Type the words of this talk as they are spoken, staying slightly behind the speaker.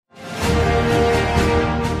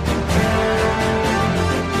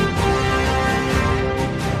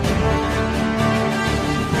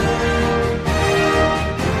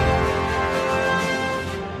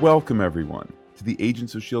Welcome, everyone, to the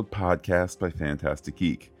Agents of S.H.I.E.L.D. podcast by Fantastic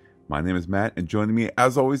Geek. My name is Matt, and joining me,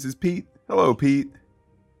 as always, is Pete. Hello, Pete.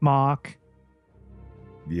 Mock.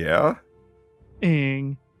 Yeah?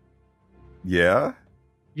 Ing. Yeah?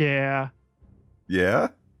 Yeah. Yeah?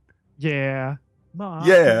 Yeah. Mock.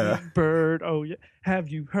 Yeah. Bird. Oh, yeah. Have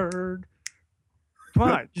you heard? Come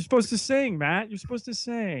on. You're supposed to sing, Matt. You're supposed to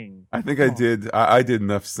sing. I think I did. I did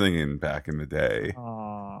enough singing back in the day.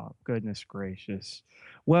 Oh, goodness gracious.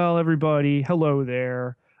 Well, everybody, hello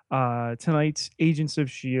there. Tonight's Agents of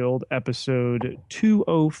S.H.I.E.L.D. episode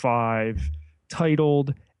 205,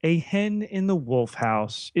 titled A Hen in the Wolf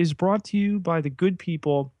House, is brought to you by the good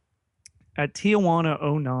people at Tijuana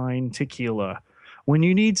 09 Tequila, when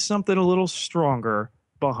you need something a little stronger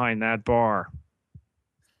behind that bar.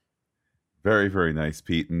 Very, very nice,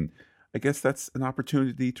 Pete. And I guess that's an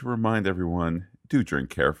opportunity to remind everyone, do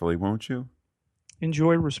drink carefully, won't you?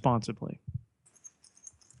 Enjoy responsibly.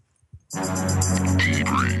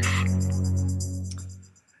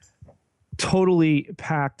 Totally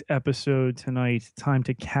packed episode tonight. Time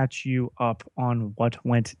to catch you up on what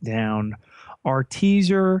went down. Our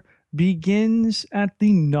teaser begins at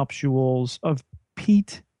the nuptials of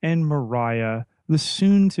Pete and Mariah, the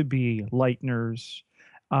soon-to-be Lightners,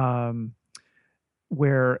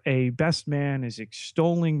 where a best man is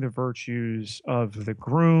extolling the virtues of the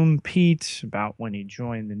groom, Pete, about when he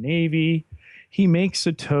joined the Navy. He makes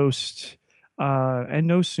a toast, and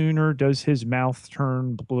no sooner does his mouth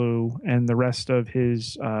turn blue and the rest of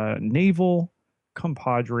his naval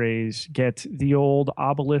compadres get the old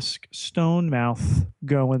obelisk stone mouth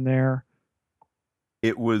going there.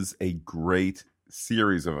 It was a great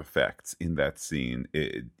series of effects in that scene.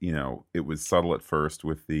 It was subtle at first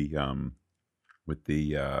with the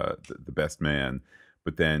best man,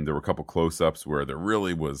 but then there were a couple close-ups where there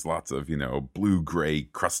really was lots of blue-gray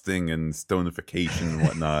crusting and stonification and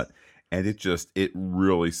whatnot, and it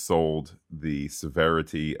really sold the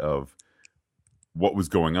severity of what was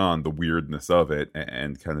going on, the weirdness of it,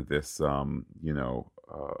 and kind of this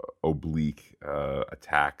oblique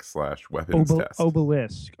attack / weapons test.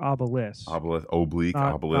 Obelisk. Oblique.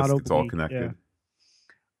 It's all connected.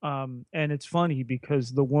 Yeah. And it's funny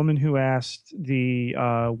because the woman who asked the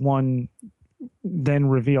one then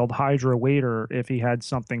revealed Hydra waiter if he had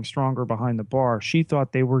something stronger behind the bar, she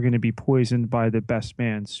thought they were going to be poisoned by the best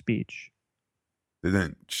man's speech.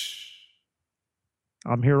 Then,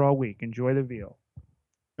 I'm here all week. Enjoy the veal.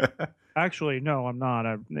 Actually, no, I'm not.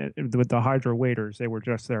 With the Hydra waiters, they were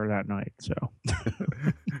just there that night. So,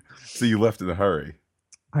 So you left in a hurry.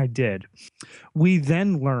 I did. We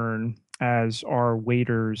then learn, as our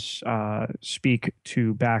waiters speak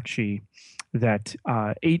to Bakshi, that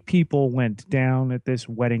 8 people went down at this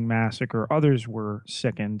wedding massacre. Others were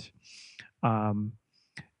sickened. And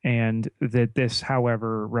that this,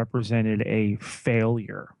 however, represented a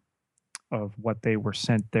failure of what they were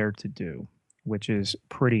sent there to do, which is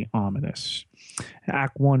pretty ominous.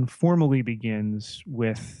 Act 1 formally begins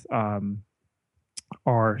with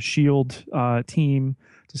our S.H.I.E.L.D. team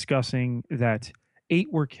discussing that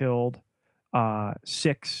 8 were killed,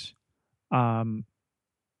 6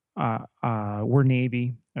 were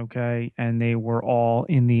Navy, okay, and they were all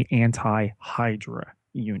in the anti-Hydra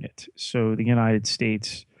unit. So the United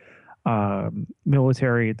States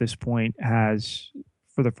military at this point has,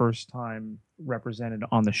 for the first time represented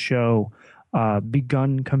on the show,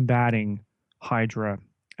 begun combating Hydra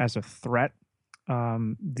as a threat.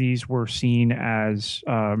 These were seen as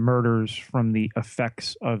murders from the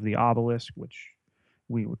effects of the obelisk, which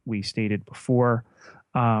we stated before.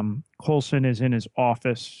 Coulson is in his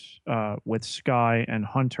office with Skye and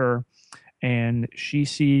Hunter, and she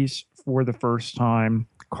sees for the first time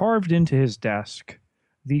carved into his desk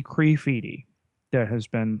the graffiti that has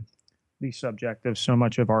been the subject of so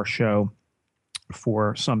much of our show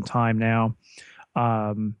for some time now.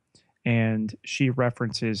 And she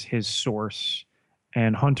references his source,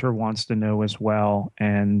 and Hunter wants to know as well,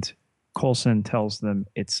 and Coulson tells them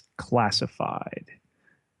it's classified.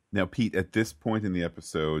 Now, Pete, at this point in the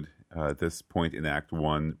episode, this point in Act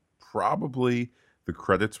 1, probably the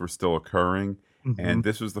credits were still occurring, and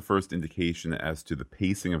this was the first indication as to the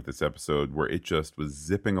pacing of this episode, where it just was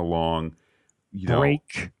zipping along.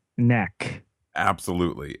 Break neck.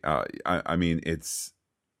 Absolutely. I mean,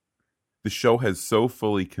 the show has so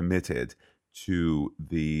fully committed to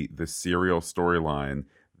the serial storyline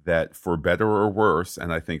that, for better or worse,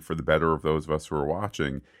 and I think for the better of those of us who are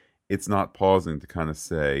watching, it's not pausing to kind of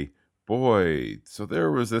say, boy, so there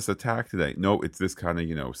was this attack today. No, it's this kind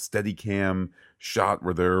of, steady cam shot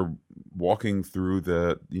where they're walking through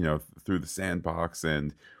the sandbox,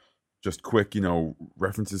 and just quick,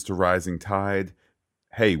 references to Rising Tide.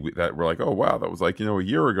 hey, that we're like, oh wow, that was like, a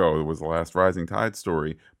year ago. It was the last Rising Tide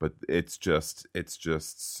story, but it's just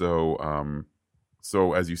so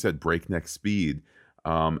as you said, breakneck speed.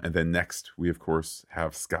 And then next we of course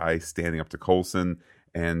have Skye standing up to Coulson,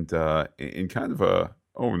 and in kind of a,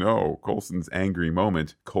 oh no, Coulson's angry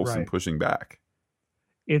moment, Coulson Right. pushing back.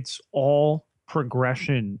 It's all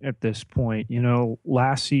progression at this point.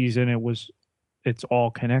 Last season it's all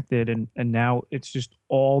connected, and now it's just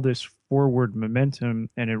all this forward momentum,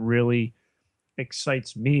 and it really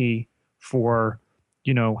excites me for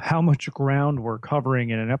how much ground we're covering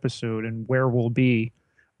in an episode and where we'll be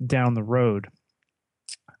down the road.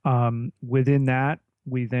 Within that,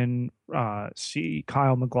 we then see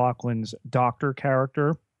Kyle MacLachlan's doctor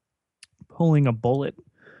character pulling a bullet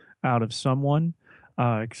out of someone,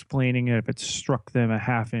 explaining that if it struck them a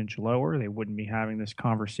half inch lower, they wouldn't be having this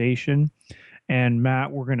conversation. And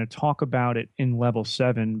Matt, we're going to talk about it in level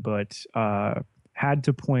 7, but had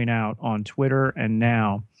to point out on Twitter and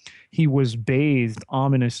now, he was bathed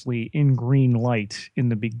ominously in green light in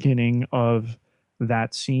the beginning of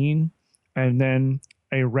that scene. And then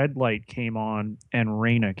a red light came on and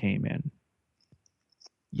Raina came in.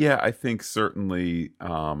 Yeah, I think certainly.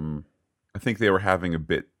 I think they were having a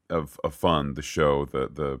bit of fun. The show,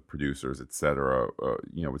 the producers, etc.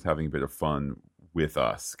 Was having a bit of fun with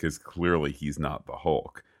us because clearly he's not the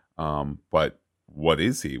Hulk. But what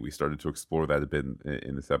is he? We started to explore that a bit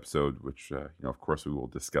in this episode, which of course we will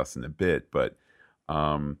discuss in a bit. But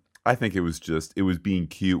I think it was being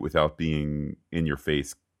cute without being in your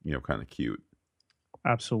face, kind of cute.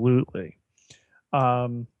 Absolutely.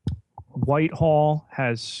 Whitehall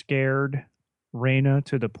has scared Raina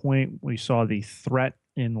to the point we saw the threat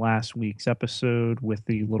in last week's episode with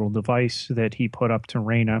the little device that he put up to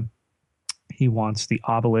Raina. He wants the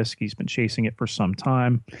obelisk. He's been chasing it for some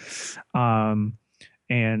time.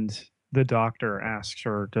 And the doctor asks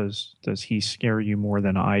her, does he scare you more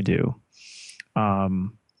than I do?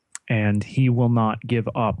 And he will not give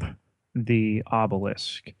up the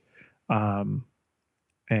obelisk. And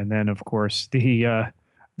then, of course, the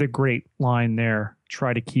great line there,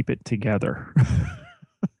 try to keep it together.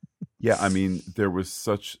 Yeah, I mean, there was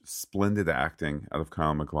such splendid acting out of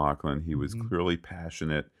Kyle MacLachlan. He was Mhm. clearly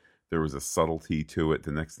passionate. There was a subtlety to it.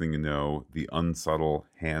 The next thing you know, the unsubtle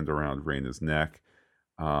hand around Raina's neck.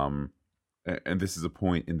 And this is a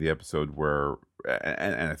point in the episode where,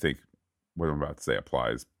 and I think what I'm about to say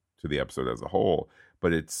applies to the episode as a whole,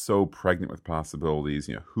 but it's so pregnant with possibilities.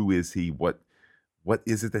 Who is he? What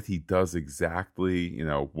is it that he does exactly?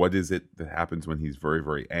 What is it that happens when he's very,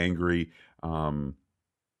 very angry?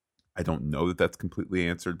 I don't know that that's completely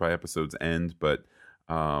answered by episode's end, but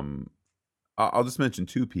I'll just mention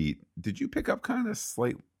too, Pete. Did you pick up kind of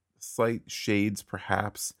slight shades,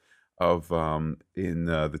 perhaps, of in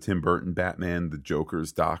the Tim Burton Batman, the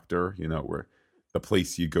Joker's doctor? Where the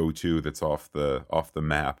place you go to that's off the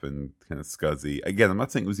map and kind of scuzzy. Again, I'm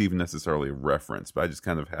not saying it was even necessarily a reference, but I just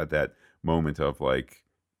kind of had that moment of like,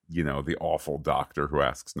 the awful doctor who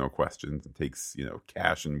asks no questions and takes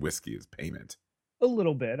cash and whiskey as payment. A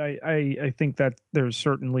little bit. I think that there's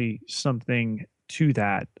certainly something to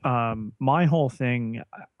that. My whole thing,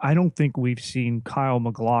 I don't think we've seen Kyle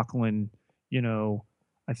MacLachlan,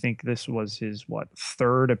 I think this was his,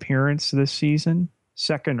 third appearance this season?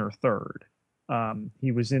 Second or third.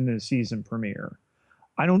 He was in the season premiere.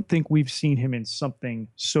 I don't think we've seen him in something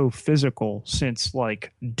so physical since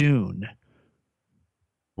like Dune.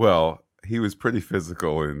 Well, he was pretty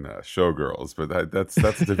physical in Showgirls, but that's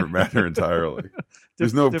a different matter entirely.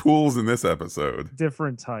 There's no pools in this episode.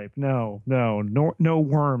 Different type. No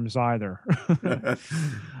worms either.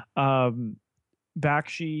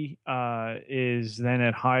 Bakshi is then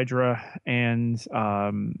at Hydra, and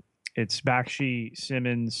it's Bakshi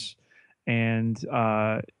Simmons, and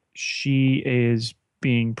she is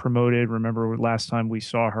being promoted. Remember last time we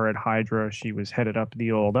saw her at Hydra, she was headed up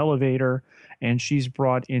the old elevator, and she's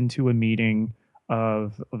brought into a meeting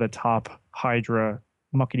of the top Hydra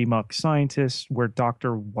muckety muck scientists where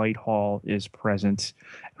Dr. Whitehall is present,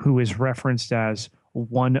 who is referenced as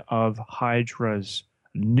one of Hydra's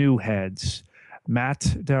new heads.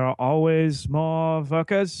 Matt, there are always more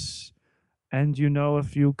workers, and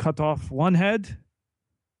if you cut off one head,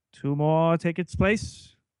 two more take its place.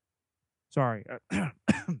 Sorry,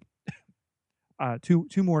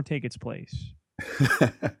 two more take its place.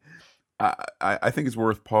 I think it's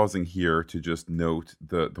worth pausing here to just note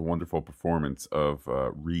the wonderful performance of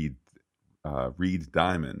Reed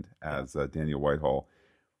Diamond as Daniel Whitehall.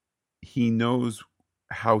 He knows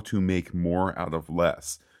how to make more out of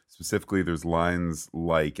less. Specifically, there's lines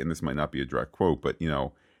like, and this might not be a direct quote, but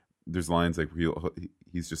there's lines like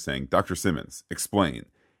he's just saying, Dr. Simmons, explain.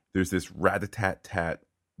 There's this rat-a-tat-tat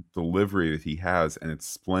delivery that he has, and it's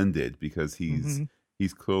splendid because Mm-hmm.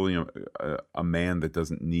 he's clearly a man that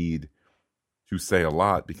doesn't need to say a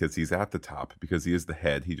lot because he's at the top, because he is the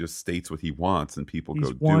head. He just states what he wants and people He's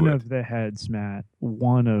go do one it. of the heads, Matt.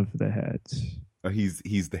 One of the heads.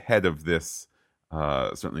 He's the head of this,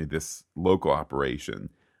 certainly this local operation.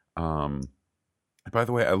 By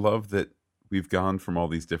the way, I love that we've gone from all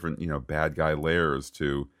these different, bad guy layers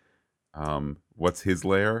to what's his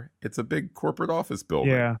lair? It's a big corporate office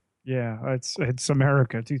building. Yeah, yeah. It's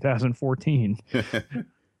America 2014.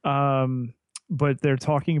 Um, but they're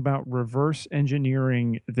talking about reverse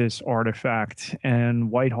engineering this artifact, and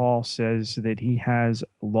Whitehall says that he has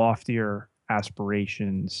loftier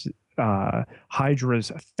aspirations.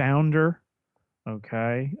 Hydra's founder,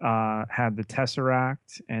 okay, had the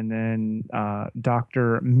Tesseract, and then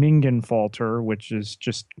Dr. Mingenfalter, which is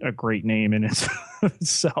just a great name in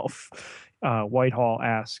itself. Whitehall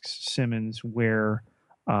asks Simmons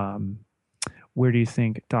um, where do you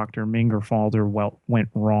think Dr. Mingerfalder went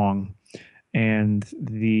wrong? And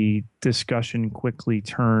the discussion quickly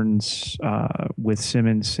turns with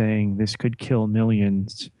Simmons saying this could kill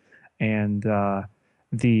millions. And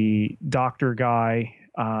the doctor guy,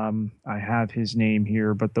 I have his name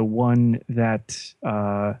here, but the one that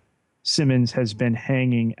Simmons has been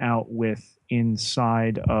hanging out with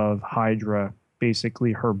inside of Hydra,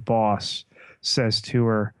 basically her boss, says to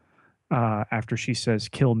her after she says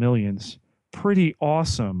kill millions, pretty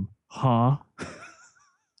awesome, huh?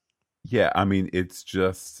 Yeah, I mean, it's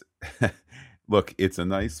just look, it's a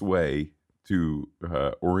nice way to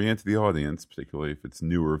orient the audience, particularly if it's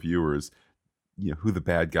newer viewers, who the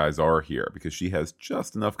bad guys are here, because she has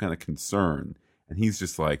just enough kind of concern, and he's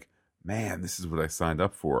just like, man, this is what I signed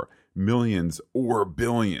up for. Millions or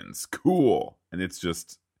billions. Cool. And it's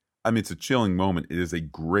just, I mean, it's a chilling moment. It is a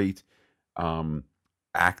great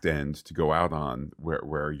act end to go out on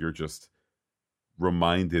where you're just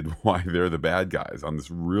reminded why they're the bad guys on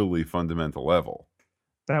this really fundamental level.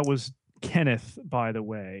 That was Kenneth, by the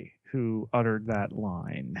way, who uttered that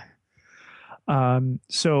line.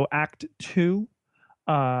 So Act Two,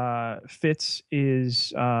 Fitz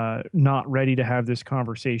is not ready to have this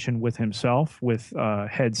conversation with himself, with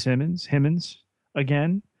Head Simmons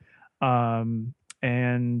again.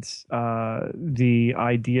 And the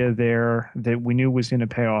idea there that we knew was going to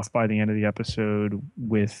pay off by the end of the episode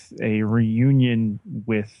with a reunion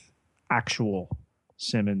with actual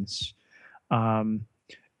Simmons.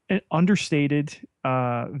 Understated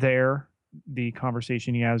there, the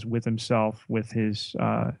conversation he has with himself, with his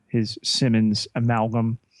Simmons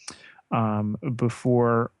amalgam,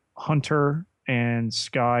 before Hunter and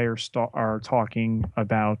Skye are talking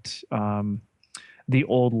about the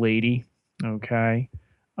old lady. Okay,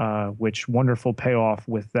 which wonderful payoff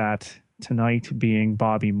with that tonight being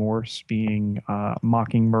Bobby Morse, being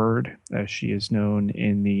Mockingbird, as she is known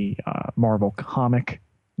in the Marvel comic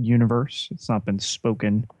universe. It's not been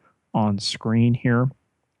spoken on screen here.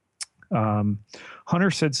 Hunter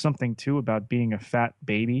said something too about being a fat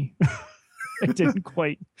baby. I didn't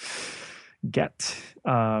quite get,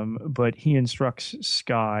 but he instructs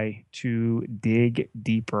Skye to dig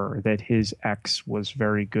deeper, that his ex was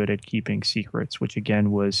very good at keeping secrets, which again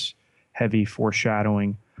was heavy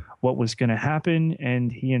foreshadowing what was going to happen.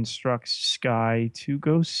 And he instructs Skye to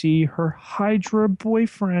go see her Hydra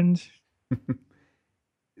boyfriend.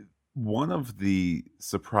 One of the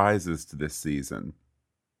surprises to this season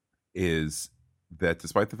is that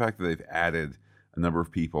despite the fact that they've added a number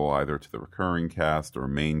of people either to the recurring cast or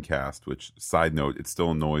main cast, which, side note, it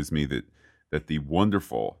still annoys me that the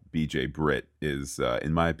wonderful BJ Britt is,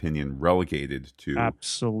 in my opinion, relegated to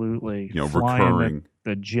absolutely recurring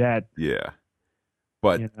the jet. Yeah,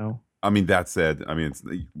 but I mean, that said, I mean,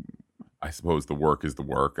 I suppose the work is the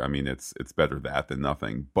work. I mean, it's better that than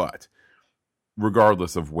nothing. But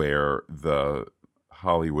regardless of where the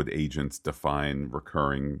Hollywood agents define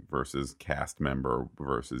recurring versus cast member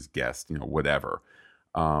versus guest, whatever.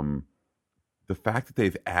 The fact that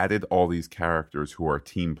they've added all these characters who are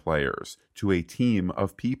team players to a team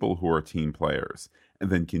of people who are team players, and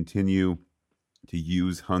then continue to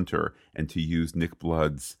use Hunter and to use Nick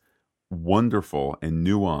Blood's wonderful and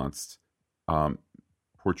nuanced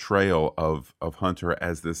portrayal of Hunter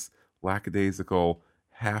as this lackadaisical,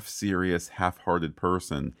 half serious, half-hearted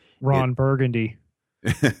person. Ron Burgundy.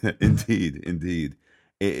 Indeed.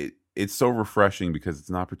 It's so refreshing because it's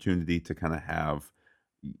an opportunity to kind of have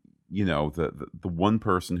the one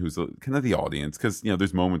person who's kind of the audience, because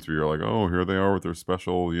there's moments where you're like, oh, here they are with their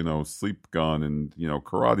special sleep gun and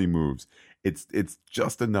karate moves. It's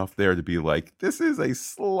just enough there to be like, this is a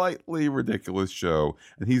slightly ridiculous show,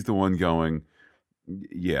 and he's the one going,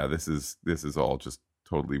 yeah, this is all just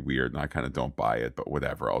totally weird, and I kind of don't buy it, but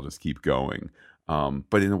whatever, I'll just keep going.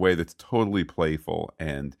 But in a way that's totally playful,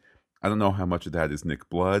 and I don't know how much of that is Nick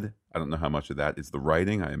Blood. I don't know how much of that is the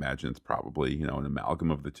writing. I imagine it's probably an amalgam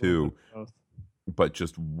of the two. But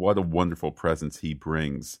just what a wonderful presence he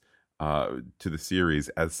brings to the series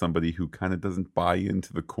as somebody who kind of doesn't buy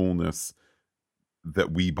into the coolness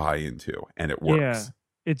that we buy into, and it works.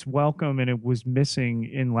 Yeah, it's welcome, and it was missing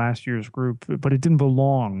in last year's group, but it didn't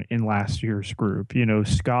belong in last year's group.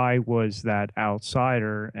 Sky was that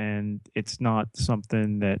outsider, and it's not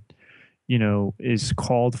something that is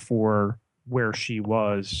called for where she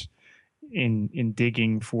was in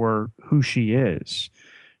digging for who she is.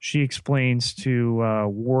 She explains to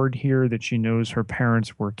Ward here that she knows her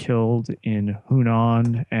parents were killed in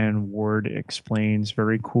Hunan, and Ward explains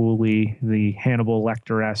very coolly the Hannibal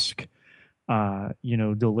Lecter-esque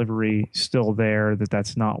delivery still there,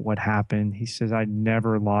 that's not what happened. He says, I'd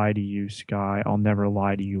never lie to you, Sky. I'll never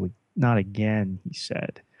lie to you. Not again, he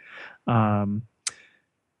said.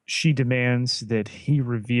 She demands that he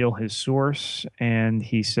reveal his source, and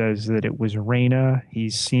he says that it was Reyna.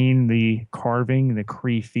 He's seen the carving, the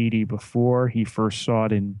Kree-Fidi, before. He first saw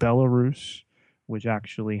it in Belarus, which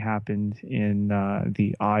actually happened in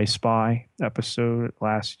the I Spy episode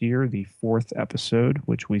last year, the 4th episode,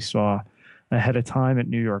 which we saw ahead of time at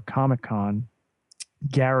New York Comic Con.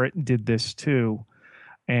 Garrett did this too,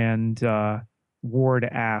 and Ward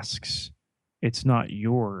asks, it's not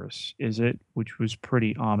yours, is it? Which was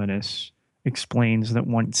pretty ominous. Explains that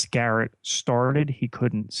once Garrett started, he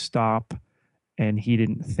couldn't stop, and he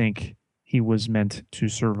didn't think he was meant to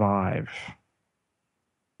survive.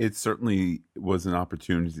 It certainly was an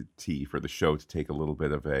opportunity for the show to take a little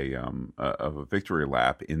bit of a victory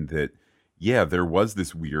lap, in that, yeah, there was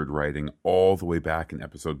this weird writing all the way back in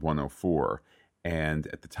episode 104. And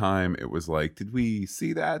at the time, it was like, did we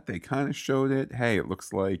see that? They kind of showed it. Hey, it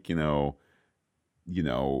looks like,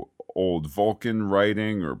 old Vulcan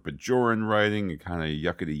writing or Bajoran writing, and kind of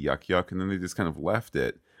yuckety yuck. And then they just kind of left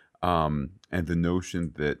it. And the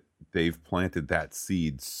notion that they've planted that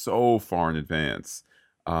seed so far in advance,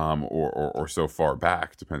 or so far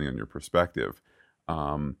back, depending on your perspective,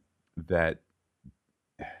 that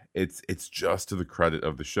it's just to the credit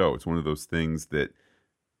of the show. It's one of those things that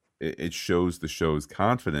it shows the show's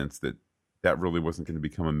confidence that really wasn't going to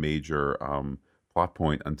become a major plot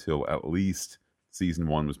point until at least season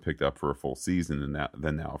 1 was picked up for a full season, and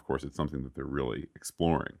then now, of course, it's something that they're really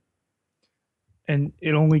exploring. And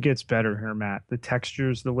it only gets better here, Matt. The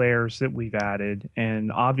textures, the layers that we've added,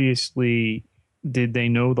 and obviously, did they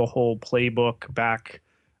know the whole playbook back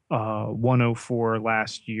 104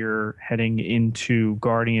 last year heading into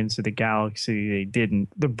Guardians of the Galaxy? They didn't.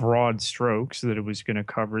 The broad strokes that it was going to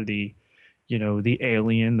cover the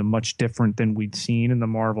alien, the much different than we'd seen in the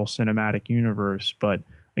Marvel Cinematic Universe. But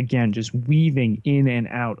again, just weaving in and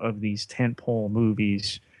out of these tentpole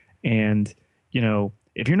movies. And,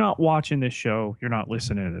 if you're not watching this show, you're not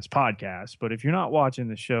listening to this podcast. But if you're not watching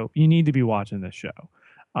the show, you need to be watching this show.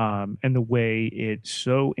 And the way it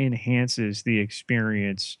so enhances the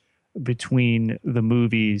experience between the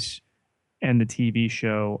movies and the TV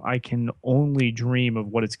show. I can only dream of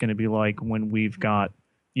what it's going to be like when we've got,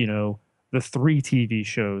 the 3 TV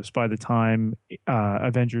shows by the time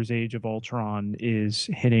Avengers Age of Ultron is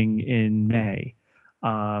hitting in May.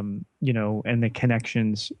 And the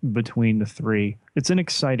connections between the 3. It's an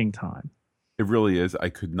exciting time. It really is. I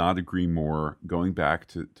could not agree more. Going back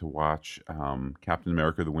to watch Captain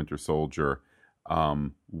America: The Winter Soldier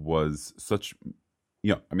was such,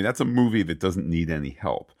 that's a movie that doesn't need any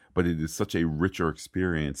help, but it is such a richer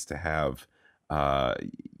experience to have,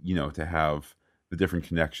 to have the different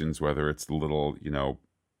connections, whether it's the little,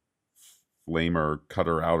 flamer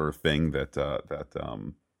cutter outer thing that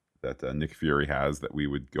Nick Fury has, that we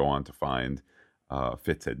would go on to find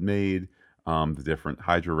Fitz had made. The different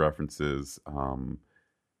Hydra references,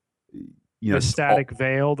 the static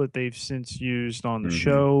veil that they've since used on the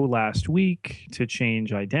show last week to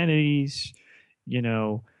change identities,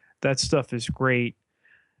 that stuff is great.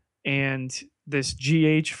 And this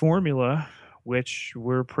GH formula, which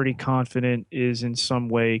we're pretty confident is in some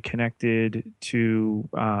way connected to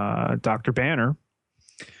Dr. Banner,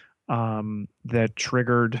 that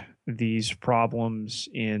triggered these problems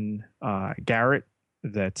in Garrett,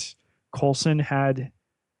 that Coulson had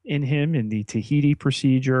in him in the Tahiti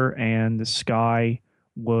procedure, and the Sky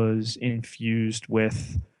was infused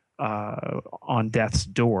with on death's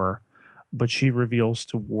door, but she reveals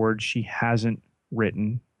to Ward she hasn't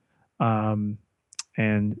written. Um,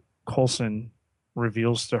 and Coulson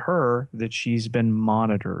reveals to her that she's been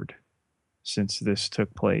monitored since this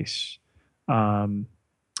took place. Um,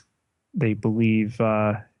 they believe,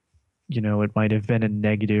 it might have been a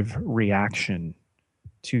negative reaction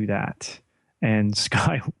to that. And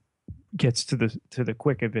Sky gets to the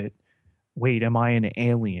quick of it. Wait, am I an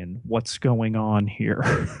alien? What's going on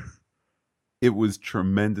here? It was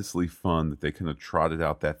tremendously fun that they kind of trotted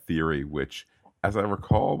out that theory, which, as I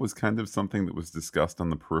recall, was kind of something that was discussed on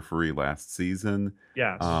the periphery last season.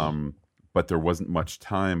 Yes. But there wasn't much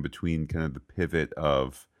time between kind of the pivot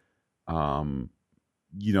of, kind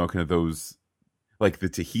of those, like the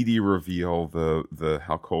Tahiti reveal, the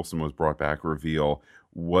how Coulson was brought back reveal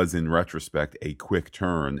was in retrospect a quick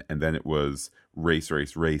turn, and then it was race,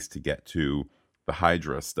 race, race to get to the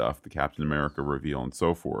Hydra stuff, the Captain America reveal, and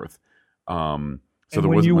so forth. So And there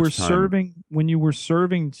when wasn't you were much time.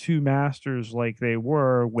 serving two masters like they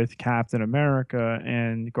were with Captain America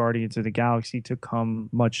and Guardians of the Galaxy to come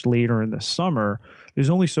much later in the summer, there's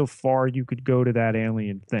only so far you could go to that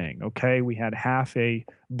alien thing. Okay, we had half a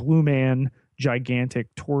blue man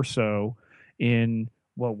gigantic torso in,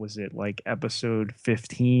 what was it, like episode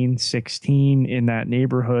 15, 16, in that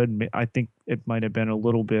neighborhood. I think it might have been a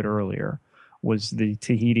little bit earlier, was the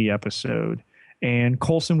Tahiti episode, and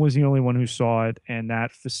Coulson was the only one who saw it, and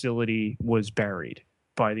that facility was buried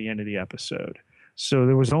by the end of the episode. So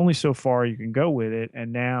there was only so far you can go with it.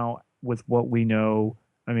 And now, with what we know,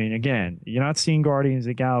 I mean, again, you're not seeing Guardians of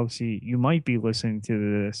the Galaxy. You might be listening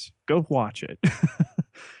to this. Go watch it.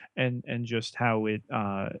 And just how it,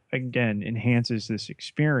 again, enhances this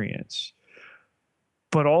experience.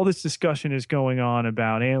 But all this discussion is going on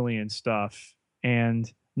about alien stuff,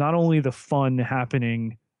 and not only the fun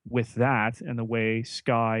happening with that and the way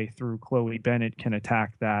Sky through Chloe Bennett can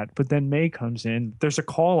attack that, but then May comes in. There's a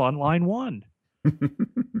call on line one.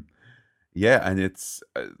 Yeah, and it's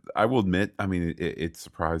I will admit, I mean, it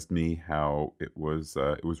surprised me how it was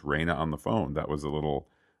Raina on the phone. That was a little,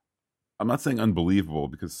 I'm not saying unbelievable,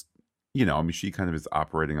 because I mean, she kind of is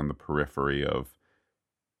operating on the periphery of,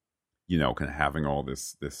 kind of having all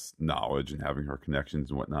this knowledge and having her connections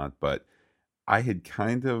and whatnot. But I had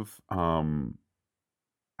kind of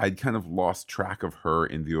I'd kind of lost track of her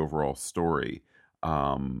in the overall story.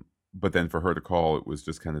 But then for her to call, it was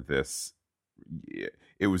just kind of this.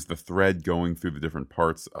 It was the thread going through the different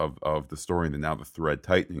parts of the story, and then now the thread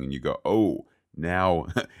tightening, and you go, oh, now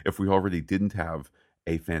if we already didn't have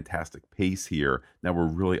a fantastic pace here, now we're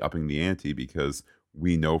really upping the ante, because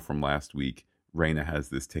we know from last week Raina has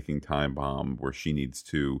this ticking time bomb where she needs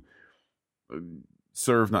to uh,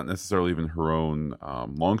 serve not necessarily even her own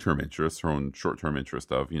long-term interests, her own short-term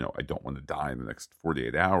interest of, I don't want to die in the next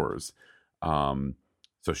 48 hours. Um,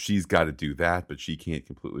 so she's got to do that, but she can't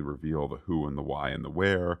completely reveal the who and the why and the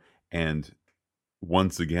where. And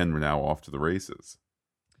once again, we're now off to the races.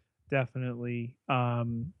 Definitely.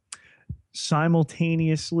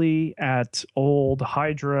 Simultaneously at old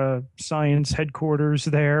Hydra science headquarters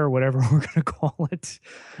there, whatever we're going to call it,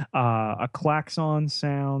 a klaxon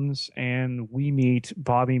sounds, and we meet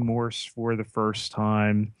Bobby Morse for the first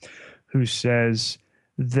time, who says,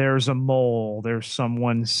 there's a mole, there's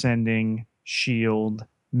someone sending shield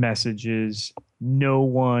messages, no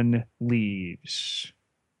one leaves.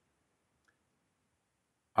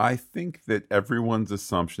 I think that everyone's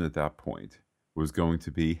assumption at that point was going to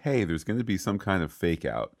be, hey, there's going to be some kind of fake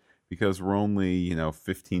out, because we're only,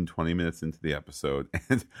 15, 20 minutes into the episode.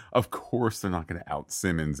 And of course, they're not going to out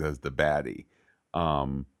Simmons as the baddie,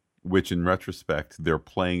 which in retrospect, they're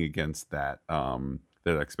playing against that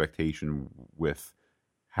expectation with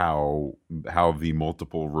how the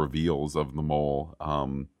multiple reveals of the mole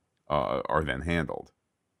are then handled.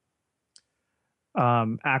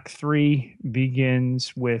 Act three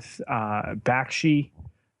begins with Bakshi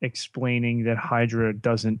explaining that Hydra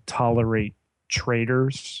doesn't tolerate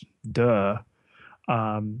traitors. Duh.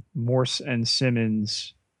 Morse and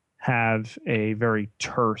Simmons have a very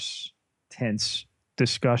terse, tense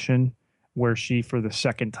discussion where she, for the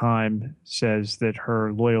second time, says that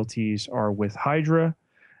her loyalties are with Hydra.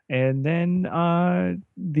 And then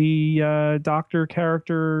the doctor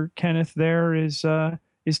character, Kenneth, there is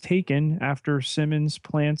taken after Simmons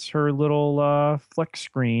plants her little flex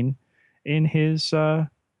screen in his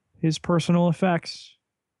personal effects.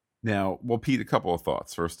 Now, well, Pete, a couple of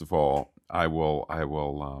thoughts. First of all, I will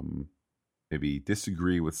maybe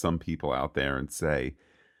disagree with some people out there and say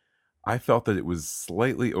I felt that it was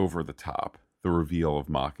slightly over the top, the reveal of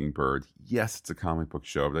Mockingbird. Yes, it's a comic book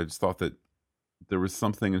show, but I just thought that there was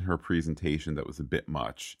something in her presentation that was a bit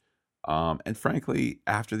much. And frankly,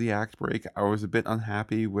 after the act break, I was a bit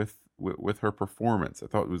unhappy with her performance. I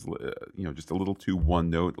thought it was, just a little too one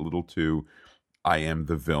note, a little too I am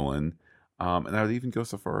the villain. And I would even go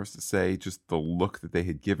so far as to say just the look that they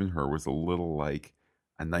had given her was a little like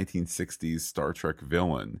a 1960s Star Trek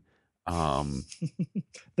villain. Um,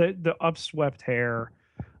 The upswept hair.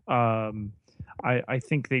 Um, I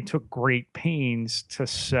think they took great pains to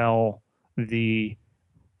sell the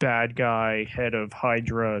bad guy head of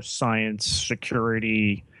Hydra science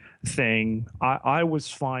security thing. I was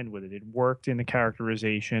fine with it. It worked in the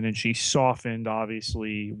characterization, and she softened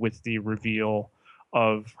obviously with the reveal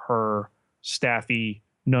of her staffy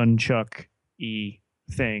nunchuck y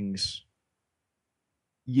things.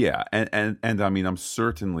 Yeah, and I mean, I'm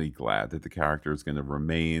certainly glad that the character is going to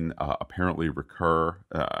remain, apparently recur.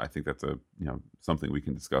 I think that's a something we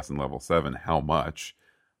can discuss in level 7. How much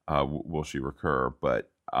will she recur?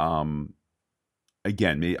 But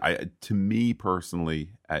again, to me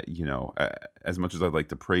personally, as much as I'd like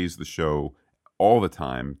to praise the show all the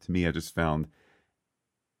time, to me, I just found,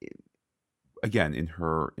 again, in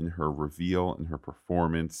her reveal, in her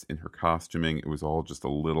performance, in her costuming, it was all just a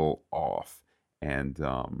little off. And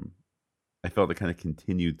I felt it kind of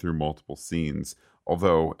continued through multiple scenes.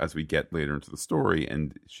 Although, as we get later into the story,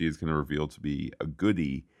 and she is going to reveal to be a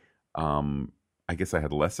goodie, I guess I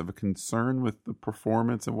had less of a concern with the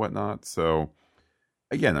performance and whatnot. So,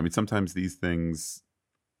 again, I mean, sometimes these things,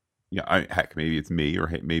 heck, maybe it's me, or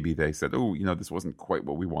hey, maybe they said, oh, this wasn't quite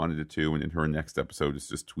what we wanted it to, and in her next episode, it's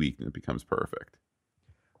just tweaked and it becomes perfect.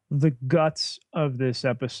 The guts of this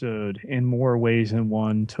episode, in more ways than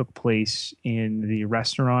one, took place in the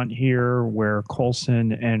restaurant here where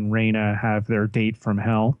Coulson and Raina have their date from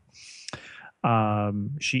hell.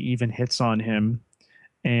 She even hits on him,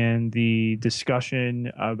 and the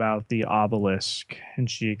discussion about the obelisk,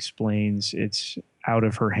 and she explains it's out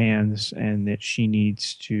of her hands and that she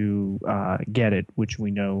needs to get it, which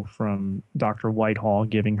we know from Dr. Whitehall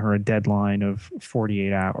giving her a deadline of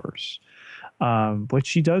 48 hours. But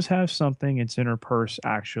she does have something. It's in her purse,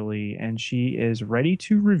 actually, and she is ready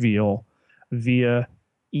to reveal via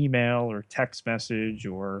email or text message,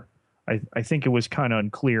 or I think it was kind of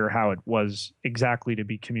unclear how it was exactly to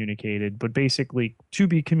be communicated, but basically to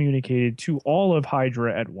be communicated to all of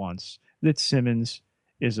Hydra at once that Simmons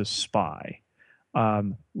is a spy.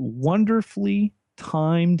 Wonderfully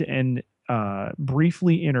timed and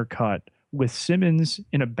briefly intercut with Simmons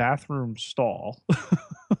in a bathroom stall.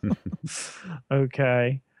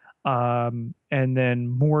 Okay. And then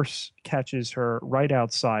Morse catches her right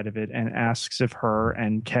outside of it and asks if her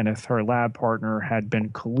and Kenneth, her lab partner, had been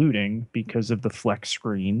colluding because of the flex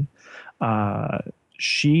screen.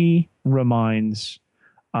 She reminds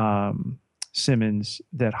Simmons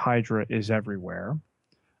that Hydra is everywhere,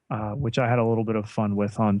 which I had a little bit of fun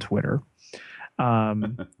with on Twitter.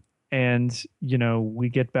 And, we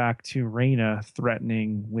get back to Raina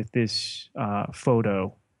threatening with this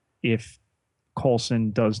photo if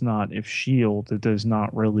Coulson does not, if S.H.I.E.L.D. does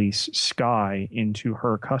not release Skye into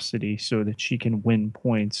her custody so that she can win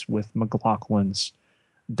points with McLaughlin's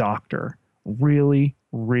doctor. Really,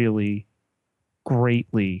 really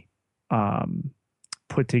greatly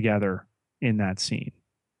put together in that scene.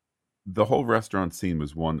 The whole restaurant scene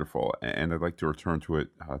was wonderful, and I'd like to return to it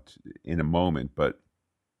in a moment. But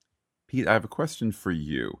Pete, I have a question for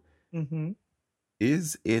you. Mm-hmm.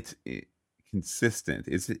 Is it consistent?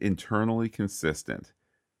 Is it internally consistent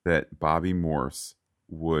that Bobby Morse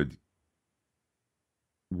would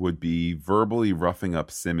be verbally roughing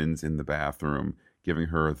up Simmons in the bathroom, giving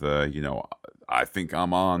her the, I think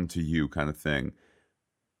I'm on to you kind of thing,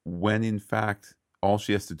 when in fact all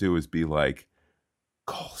she has to do is be like,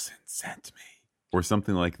 Coulson sent me, or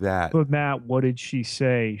something like that? But Matt, what did she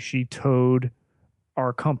say? She towed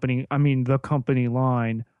the company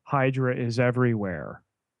line, Hydra is everywhere.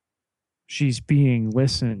 She's being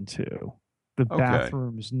listened to. The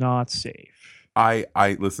bathroom's not safe. I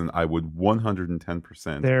listen, I would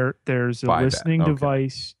 110%. There's a listening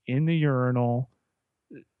device in the urinal.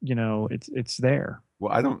 It's there.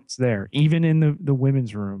 Well, it's there. Even in the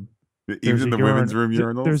women's room. Even in the women's room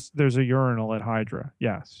urinals? There's a urinal at Hydra.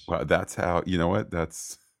 Yes. Well, that's how,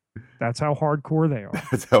 that's how hardcore they are.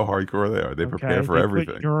 That's how hardcore they are. They prepare for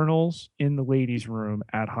everything. Put urinals in the ladies' room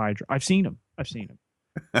at Hydra. I've seen them.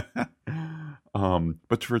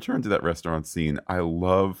 But to return to that restaurant scene, I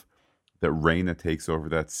love that Raina takes over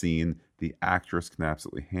that scene. The actress can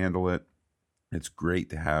absolutely handle it. It's great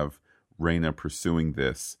to have Raina pursuing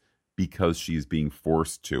this because she's being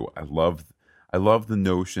forced to. I love the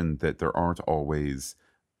notion that there aren't always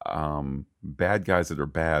bad guys that are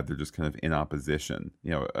bad. They're just kind of in opposition,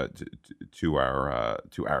 to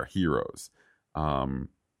our heroes.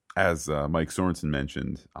 As Mike Sorensen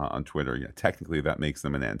mentioned on Twitter, technically that makes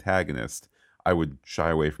them an antagonist. I would shy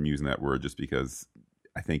away from using that word just because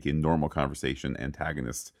I think in normal conversation,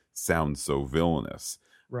 antagonist sounds so villainous.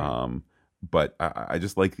 Right. But I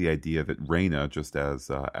just like the idea that Reyna, just as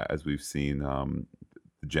we've seen the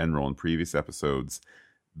general in previous episodes,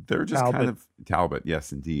 they're just Talbot. kind of Talbot.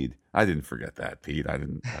 Yes, indeed. I didn't forget that, Pete. I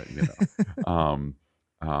didn't,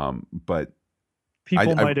 but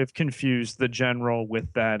People might have confused the general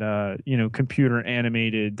with that, computer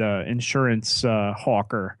animated insurance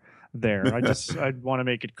hawker there. I'd want to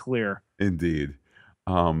make it clear. Indeed.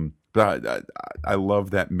 But I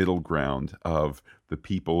love that middle ground of the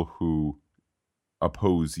people who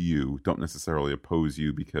oppose you don't necessarily oppose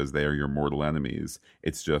you because they are your mortal enemies.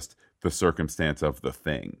 It's just the circumstance of the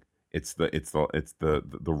thing. It's the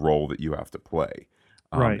role that you have to play.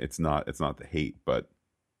 Right. It's not the hate, but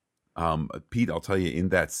Pete, I'll tell you, in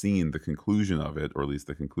that scene, the conclusion of it, or at least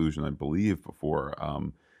the conclusion, I believe, before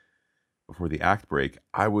the act break,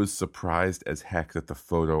 I was surprised as heck that the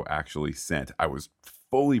photo actually sent. I was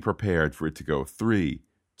fully prepared for it to go 3,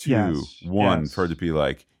 2, 1, for it to be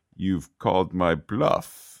like, "You've called my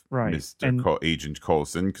bluff, right, Mr. Agent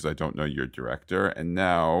Coulson, because I don't know your director, and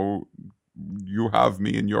now you have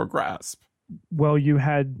me in your grasp." Well, you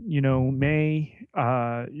had, May,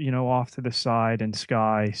 off to the side, and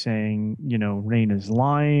Skye saying, Reyna's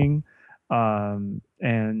lying. And,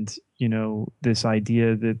 this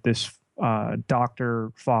idea that this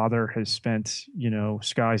doctor father has spent,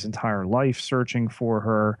 Skye's entire life searching for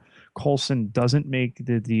her. Coulson doesn't make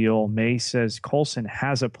the deal. May says Coulson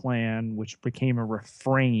has a plan, which became a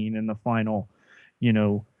refrain in the final,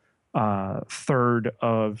 third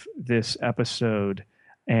of this episode.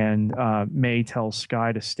 And May tells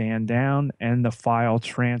Skye to stand down, and the file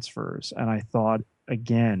transfers. And I thought,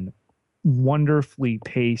 again, wonderfully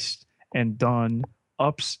paced and done,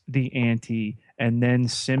 ups the ante. And then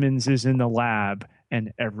Simmons is in the lab,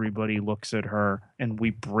 and everybody looks at her, and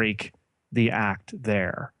we break the act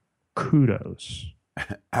there. Kudos.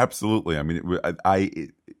 Absolutely. I mean,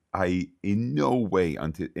 I in no way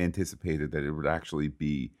anticipated that it would actually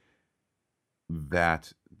be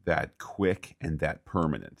that quick and that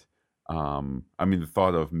permanent. I mean, the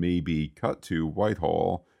thought of maybe cut to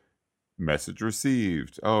Whitehall, message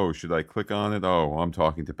received. Oh, should I click on it? Oh, I'm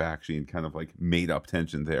talking to Bakshi, and kind of like made up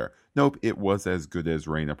tension there. Nope, it was as good as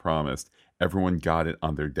Reyna promised. Everyone got it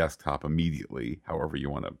on their desktop immediately. However you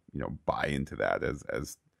want to, buy into that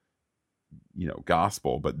as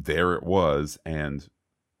gospel, but there it was, and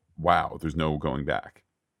wow, there's no going back.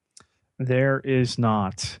 There is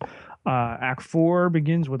not. Act 4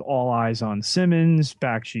 begins with all eyes on Simmons.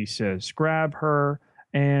 Bakshi says, "Grab her,"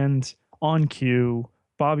 and on cue,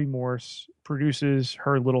 Bobby Morse produces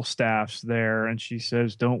her little staffs there, and she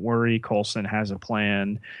says, "Don't worry, Coulson has a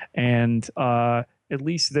plan." And at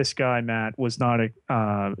least this guy, Matt, was not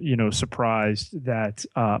surprised that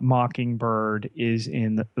Mockingbird is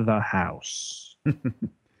in the house.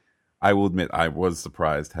 I will admit, I was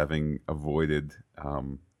surprised, having avoided.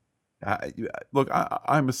 Look,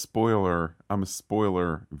 I'm a spoiler. I'm a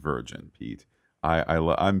spoiler virgin, Pete.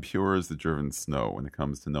 I'm pure as the driven snow when it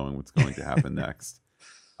comes to knowing what's going to happen next.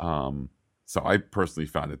 So I personally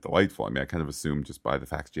found it delightful. I mean, I kind of assumed just by the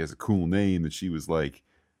fact she has a cool name that she was like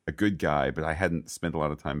a good guy, but I hadn't spent a lot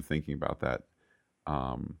of time thinking about that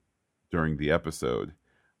during the episode.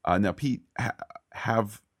 Now, Pete,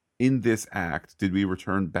 have in this act, did we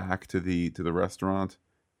return back to the restaurant,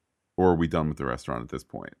 or are we done with the restaurant at this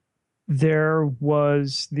point? There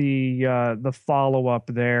was the follow up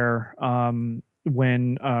there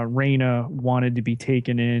when Reyna wanted to be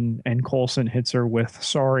taken in, and Coulson hits her with,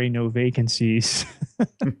 "Sorry, no vacancies."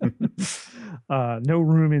 No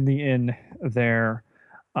room in the inn there.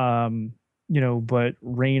 But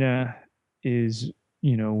Reyna is,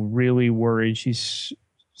 really worried. She's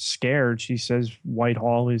scared. She says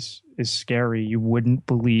Whitehall is scary. You wouldn't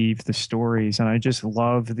believe the stories. And I just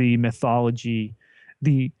love the mythology,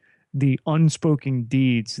 the unspoken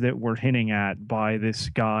deeds that we're hinting at by this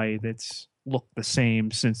guy that's looked the same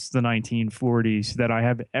since the 1940s, that I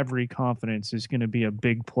have every confidence is going to be a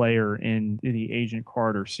big player in the Agent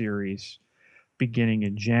Carter series beginning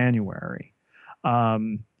in January.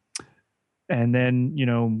 And then,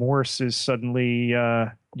 Morse is suddenly,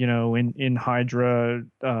 in Hydra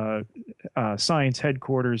science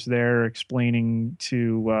headquarters there, explaining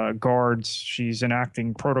to guards she's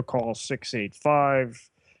enacting Protocol 685.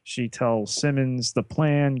 She tells Simmons the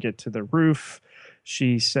plan, get to the roof.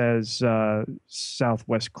 She says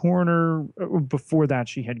southwest corner. Before that,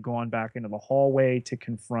 she had gone back into the hallway to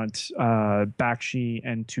confront Bakshi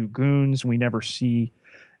and two goons. We never see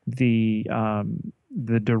the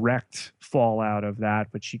direct fallout of that,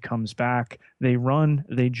 but she comes back. They run.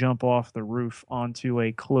 They jump off the roof onto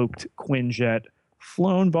a cloaked Quinjet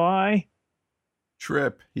flown by.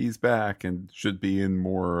 Trip, he's back and should be in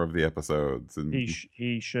more of the episodes. And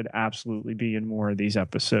He should absolutely be in more of these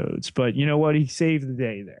episodes. But you know what? He saved the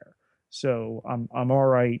day there. So I'm all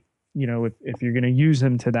right. You know, if you're going to use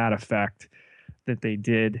him to that effect that they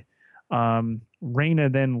did.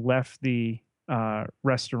 Raina then left the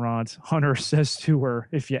restaurant. Hunter says to her,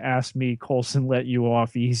 "If you ask me, Coulson let you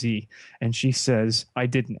off easy." And she says, "I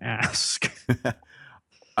didn't ask."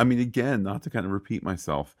 I mean, again, not to kind of repeat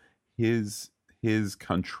myself, his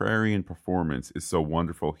contrarian performance is so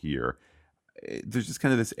wonderful here. There's just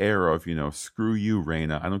kind of this air of, screw you,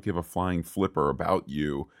 Raina. I don't give a flying flipper about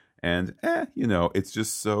you. And it's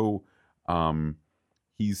just so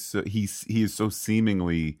he is so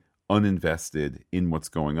seemingly uninvested in what's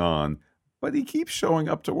going on, but he keeps showing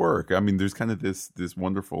up to work. I mean, there's kind of this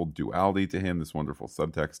wonderful duality to him, this wonderful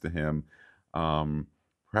subtext to him.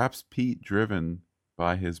 Perhaps Pete driven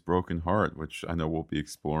by his broken heart, which I know we'll be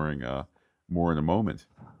exploring more in a moment.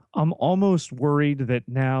 I'm almost worried that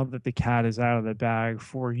now that the cat is out of the bag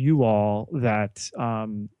for you all, that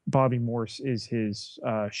Bobby Morse is his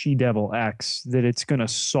she-devil ex, that it's going to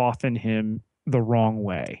soften him the wrong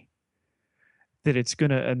way. That it's going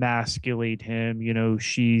to emasculate him.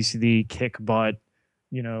 She's the kick butt,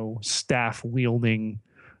 staff wielding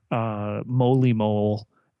moly mole.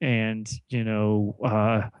 And,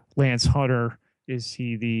 Lance Hunter, is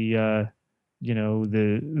he the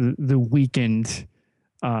weakened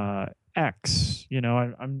X?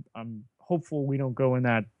 I'm hopeful we don't go in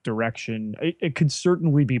that direction. It could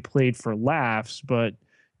certainly be played for laughs, but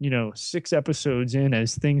 6 episodes in,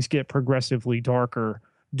 as things get progressively darker,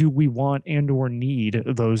 do we want and or need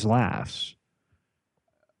those laughs?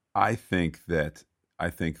 I think that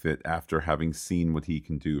after having seen what he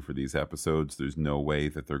can do for these episodes, there's no way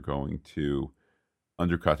that they're going to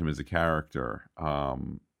undercut him as a character.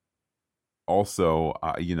 Also,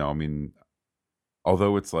 I mean,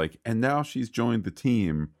 although it's like, and now she's joined the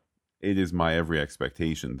team, it is my every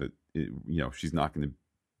expectation that she's not going to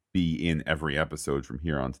be in every episode from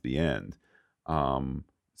here on to the end.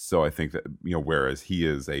 So I think that whereas he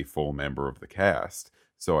is a full member of the cast,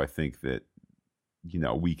 so I think that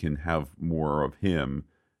we can have more of him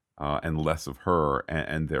and less of her,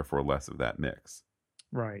 and therefore less of that mix.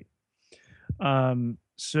 Right.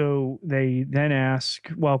 So they then ask,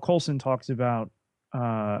 well, Coulson talks about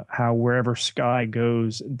how wherever Skye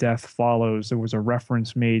goes, death follows. There was a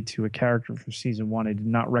reference made to a character from season 1. I did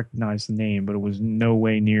not recognize the name, but it was no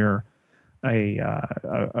way near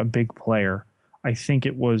a big player. I think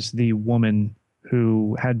it was the woman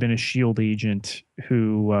who had been a SHIELD agent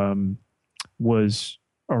who was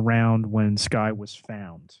around when Skye was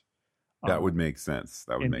found. That would make sense.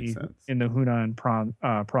 That would make sense. In the Hunan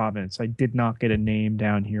province. I did not get a name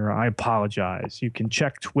down here. I apologize. You can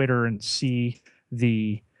check Twitter and see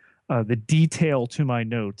the detail to my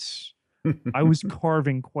notes. I was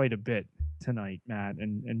carving quite a bit tonight, Matt,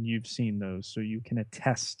 and you've seen those, so you can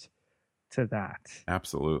attest to that.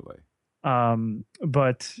 Absolutely.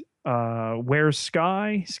 But where's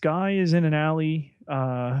Skye? Skye is in an alley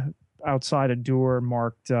outside a door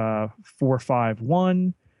marked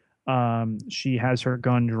 451. She has her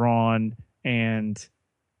gun drawn and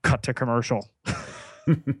cut to commercial.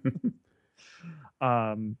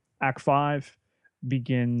 Act 5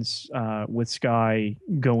 begins with Skye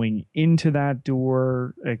going into that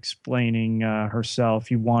door, explaining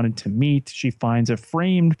herself. You wanted to meet. She finds a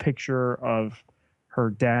framed picture of her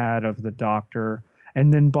dad, of the doctor,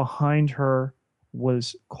 and then behind her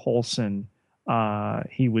was Coulson.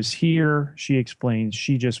 He was here. She explains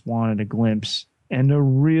she just wanted a glimpse. And a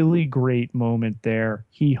really great moment there.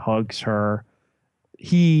 He hugs her.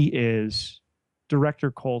 He is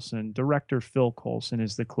Director Coulson. Director Phil Coulson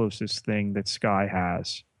is the closest thing that Skye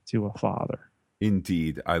has to a father.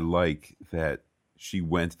 Indeed. I like that she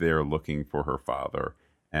went there looking for her father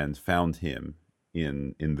and found him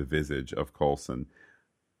in the visage of Coulson.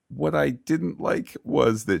 What I didn't like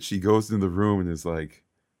was that she goes in the room and is like,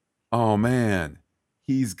 oh man,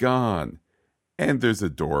 he's gone. And there's a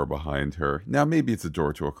door behind her. Now, maybe it's a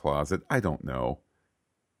door to a closet. I don't know.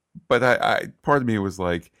 But I part of me was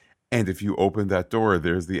like, and if you open that door,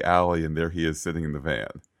 there's the alley, and there he is sitting in the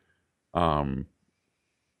van.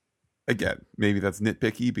 Again, maybe that's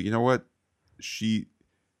nitpicky, but you know what?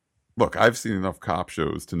 look, I've seen enough cop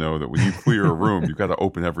shows to know that when you clear a room, you've got to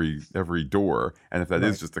open every door, and if that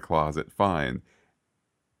is Right. just a closet, fine.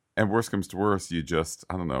 And worst comes to worst, you just,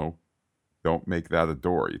 I don't know, don't make that a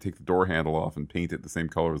door. You take the door handle off and paint it the same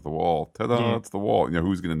color as the wall. Ta-da! Yeah. It's the wall.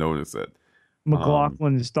 Who's going to notice it? Um,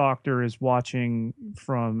 McLaughlin's doctor is watching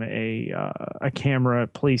from a camera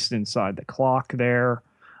placed inside the clock there.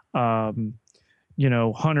 Um,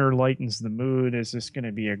 Hunter lightens the mood. Is this going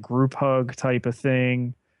to be a group hug type of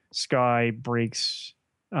thing? Sky breaks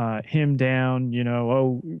him down.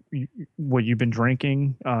 Oh, what you've been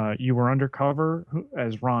drinking? You were undercover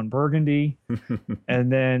as Ron Burgundy.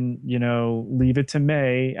 And then, leave it to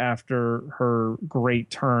May after her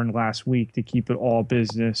great turn last week to keep it all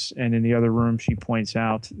business. And in the other room, she points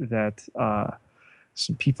out that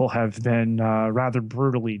some people have been rather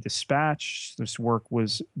brutally dispatched. This work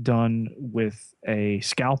was done with a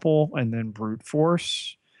scalpel and then brute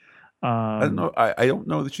force. I don't Um, know. I don't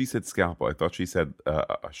know that she said scalpel. I thought she said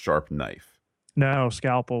a sharp knife. no,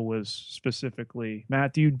 scalpel was specifically.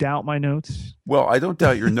 Matt, do you doubt my notes? Well, I don't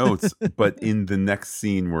doubt your notes, but in the next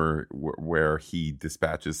scene where he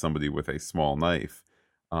dispatches somebody with a small knife,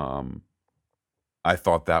 um, I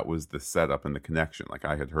thought that was the setup and the connection. Like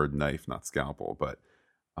I had heard knife, not scalpel, but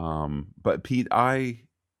Pete, I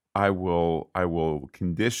will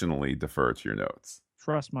conditionally defer to your notes.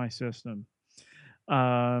 Trust my system.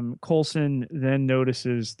 Coulson then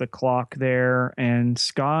notices the clock there, and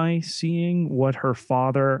Sky, seeing what her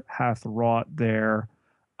father hath wrought there,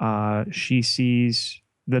 she sees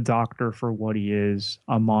the doctor for what he is,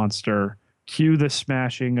 a monster. Cue the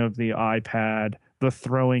smashing of the iPad, the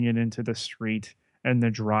throwing it into the street, and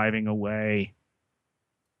the driving away.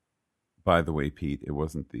 By the way, Pete, it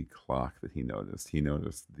wasn't the clock that he noticed. He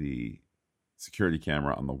noticed the security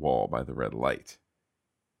camera on the wall by the red light.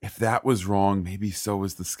 If that was wrong, maybe so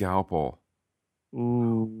was the scalpel.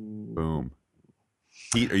 Ooh. Boom.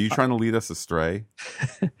 Pete, are you trying to lead us astray?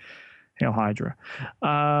 Hail Hydra.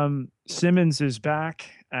 Simmons is back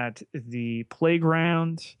at the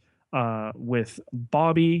playground with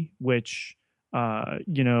Bobby, which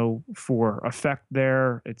for effect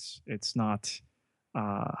there, it's not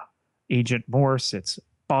Agent Morse, it's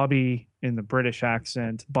Bobby in the British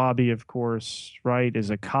accent. Bobby, of course, right, is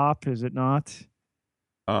a cop, is it not?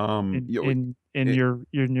 Um, In you know, in in it,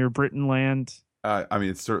 your Britain land, I mean,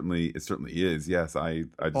 it certainly is. Yes, I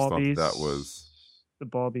just thought that was. the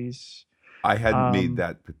Bobbies. I hadn't made Um,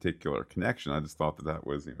 that particular connection. I just thought that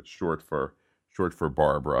was short for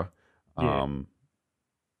Barbara, yeah, um,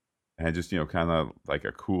 and just kind of like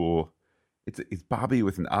a cool. It's Bobby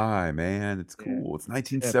with an I, man. It's yeah, cool. It's yeah.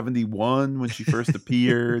 1971 when she first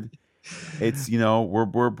appeared. It's we're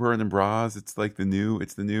burning bras. It's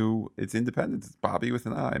independence. It's Bobby with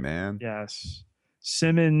an I, man. Yes.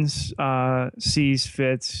 Simmons sees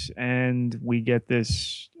Fitz, and we get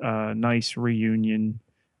this nice reunion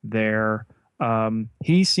there.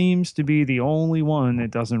 He seems to be the only one that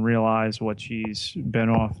doesn't realize what she's been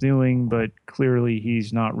off doing, but clearly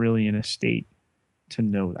he's not really in a state to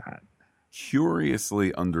know that.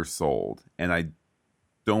 Curiously undersold, and I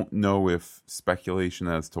don't know if speculation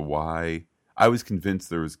as to why. I was convinced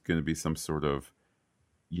there was going to be some sort of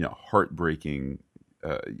heartbreaking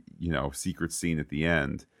secret scene at the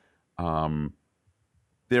end. um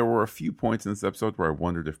there were a few points in this episode where I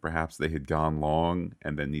wondered if perhaps they had gone long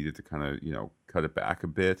and then needed to kind of cut it back a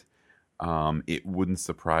bit. It wouldn't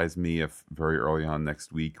surprise me if very early on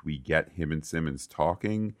next week we get him and Simmons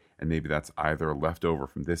talking, and maybe that's either leftover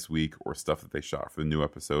from this week or stuff that they shot for the new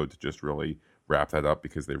episode to just really wrap that up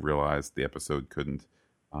because they realized the episode couldn't,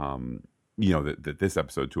 that this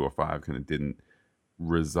episode 205 kind of didn't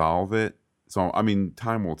resolve it. So, I mean,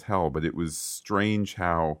 time will tell, but it was strange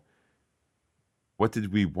how. What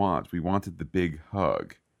did we want? We wanted the big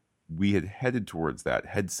hug. We had headed towards that.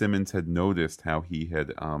 Had Simmons had noticed how he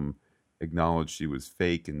had acknowledged she was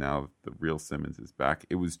fake, and now the real Simmons is back.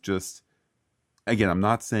 It was just, again, I'm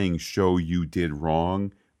not saying show you did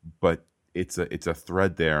wrong, but it's a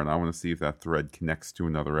thread there, and I want to see if that thread connects to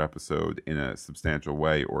another episode in a substantial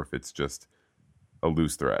way, or if it's just a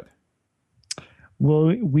loose thread.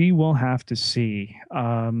 Well, we will have to see.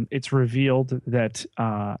 It's revealed that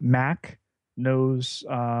Mac knows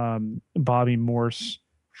Bobby Morse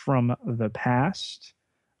from the past,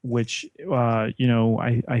 which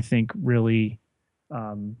I think really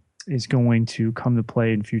is going to come to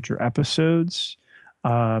play in future episodes.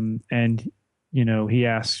 And he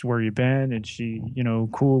asks where you been, and she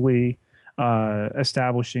coolly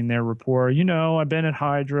establishing their rapport. I've been at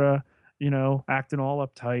Hydra. Acting all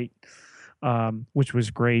uptight, which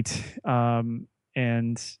was great.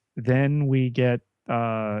 And then we get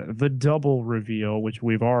the double reveal, which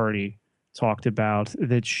we've already talked about,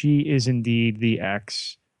 that she is indeed the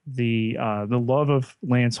ex, the love of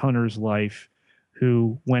Lance Hunter's life,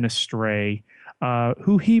 who went astray,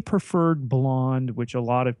 who he preferred blonde, which a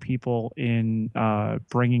lot of people in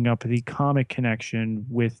bringing up the comic connection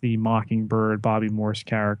with the Mockingbird Bobby Morse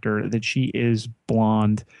character, that she is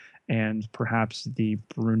blonde, and perhaps the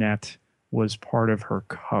brunette was part of her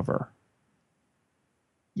cover.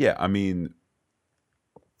 Yeah, I mean,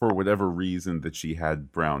 for whatever reason that she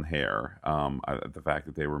had brown hair, the fact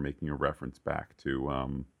that they were making a reference back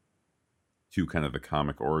to kind of the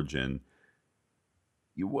comic origin,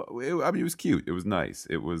 I mean, it was cute. It was nice.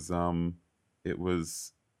 It was one of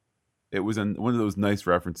those nice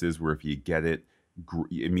references where if you get it,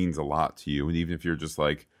 it means a lot to you, and even if you're just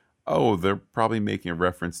like, oh, they're probably making a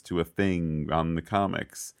reference to a thing on the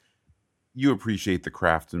comics, you appreciate the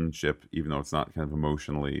craftsmanship, even though it's not kind of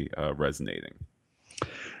emotionally resonating.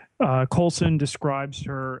 Coulson describes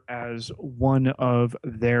her as one of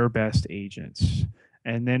their best agents.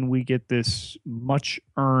 And then we get this much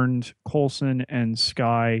earned Coulson and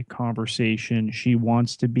Skye conversation. She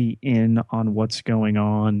wants to be in on what's going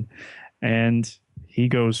on, and he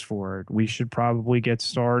goes for it. We should probably get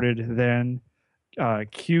started then.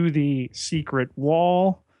 Cue the secret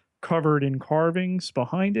wall covered in carvings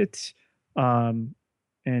behind it. And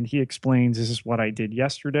he explains, this is what I did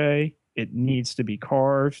yesterday. It needs to be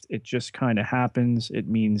carved. It just kind of happens. It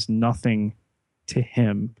means nothing to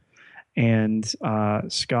him. And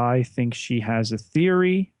Skye thinks she has a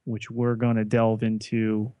theory, which we're going to delve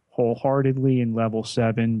into wholeheartedly in level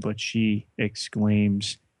 7, but she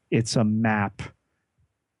exclaims, it's a map.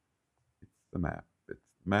 It's the map. It's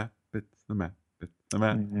the map. It's the map. It's the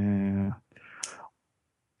map. Yeah.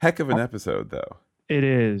 Heck of an episode, though. It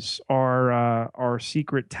is. Our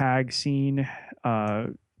secret tag scene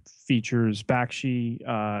features Bakshi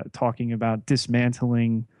talking about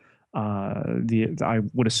dismantling I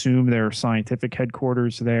would assume their scientific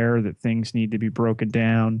headquarters there, that things need to be broken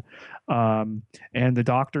down. And the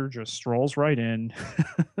doctor just strolls right in.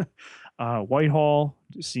 Whitehall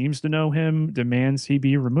seems to know him, demands he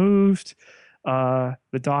be removed. The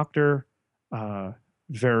doctor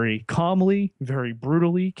very calmly, very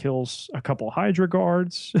brutally kills a couple Hydra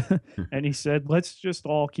guards. And he said, let's just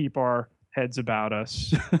all keep our heads about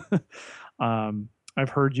us. I've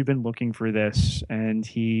heard you've been looking for this. And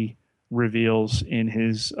he reveals in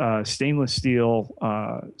his stainless steel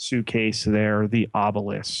suitcase there the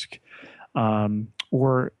obelisk,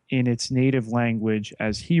 or in its native language,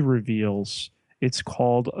 as he reveals, it's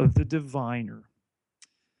called the Diviner.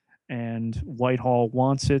 And Whitehall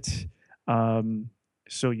wants it.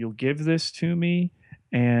 So you'll give this to me,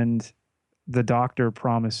 and the doctor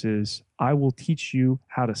promises, I will teach you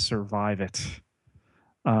how to survive it.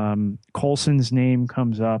 Coulson's name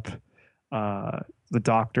comes up. The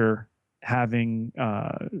doctor, having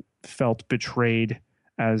felt betrayed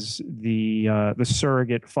as the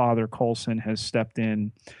surrogate father Coulson has stepped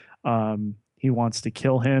in, he wants to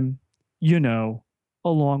kill him,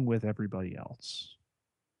 along with everybody else.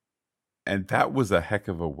 And that was a heck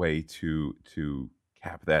of a way to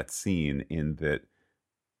cap that scene, in that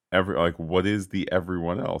what is the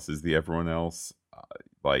everyone else? Is the everyone else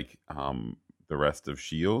the rest of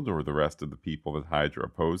SHIELD, or the rest of the people that Hydra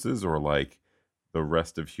opposes, or the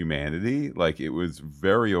rest of humanity? It was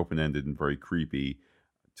very open-ended and very creepy,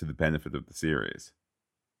 to the benefit of the series.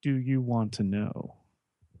 Do you want to know?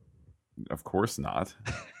 Of course not.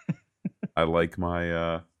 I like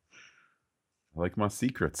my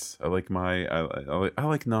secrets. I like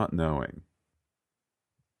not knowing.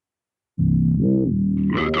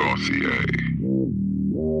 The dossier.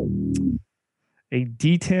 A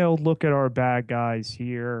detailed look at our bad guys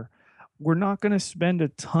here. We're not going to spend a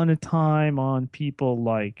ton of time on people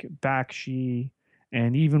like Bakshi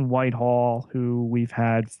and even Whitehall, who we've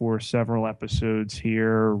had for several episodes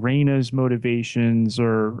here. Raina's motivations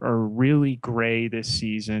are really gray this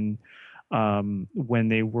season, when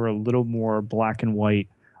they were a little more black and white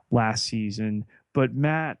last season. But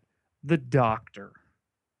Matt, the doctor.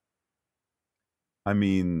 I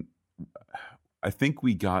mean, I think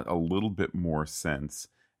we got a little bit more sense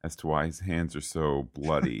as to why his hands are so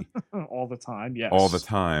bloody. All the time, yes. All the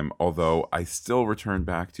time. Although I still return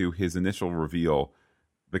back to his initial reveal,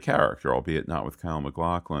 the character, albeit not with Kyle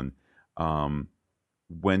MacLachlan.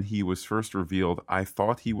 When he was first revealed, I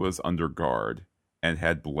thought he was under guard and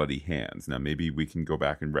had bloody hands. Now, maybe we can go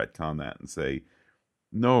back and retcon that and say,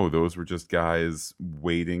 no, those were just guys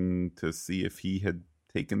waiting to see if he had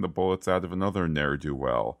taken the bullets out of another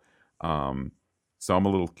ne'er-do-well. So I'm a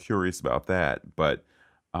little curious about that. But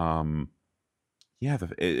yeah,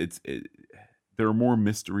 the there are more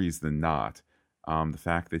mysteries than not. The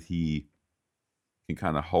fact that he can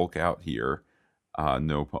kind of hulk out here,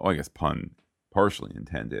 no, I guess pun partially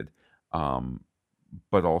intended,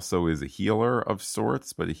 but also is a healer of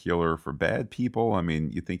sorts, but a healer for bad people. I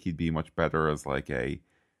mean, you think he'd be much better as like a,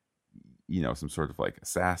 some sort of like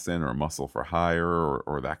assassin or muscle for hire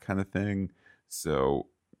or that kind of thing. So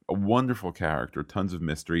a wonderful character, tons of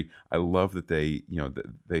mystery. I love that they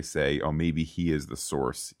say, oh, maybe he is the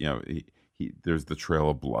source. There's the trail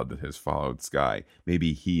of blood that has followed Skye.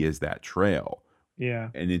 Maybe he is that trail. Yeah.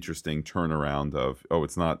 An interesting turnaround of, oh,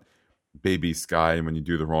 it's not baby Skye, and when you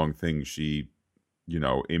do the wrong thing, she,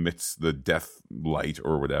 emits the death light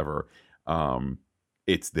or whatever.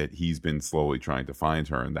 It's that he's been slowly trying to find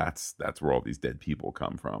her, and that's where all these dead people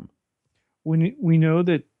come from. When we know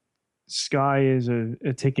that Skye is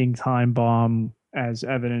a ticking time bomb as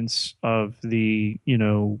evidence of the,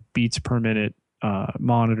 beats per minute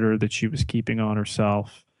monitor that she was keeping on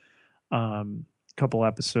herself a couple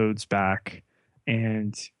episodes back.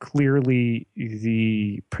 And clearly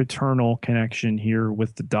the paternal connection here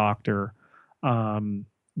with the doctor,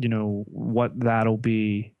 what that'll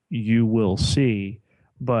be, you will see.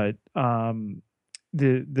 But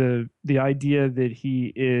the idea that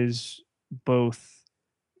he is both,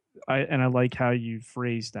 I like how you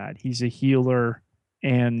phrased that. He's a healer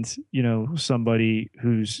and, somebody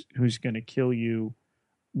who's going to kill you,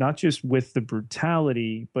 not just with the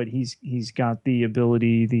brutality, but he's got the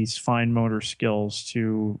ability, these fine motor skills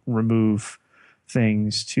to remove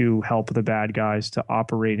things, to help the bad guys to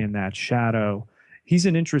operate in that shadow. He's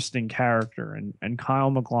an interesting character, and Kyle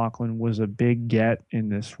MacLachlan was a big get in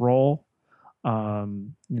this role. I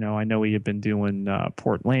know he had been doing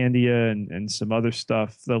Portlandia and some other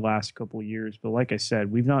stuff the last couple of years, but like I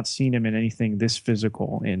said, we've not seen him in anything this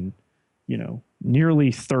physical in,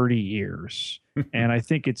 nearly 30 years. And I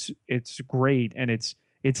think it's great, and it's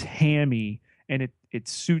hammy, and it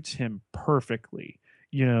suits him perfectly.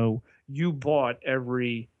 You bought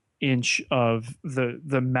every inch of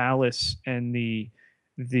the malice and the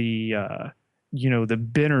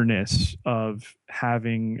bitterness of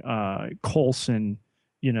having Coulson,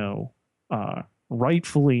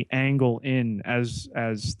 rightfully angle in as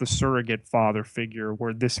the surrogate father figure,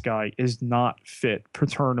 where this guy is not fit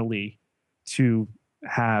paternally to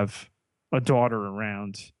have a daughter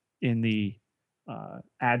around in the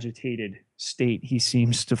agitated state he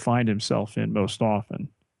seems to find himself in most often.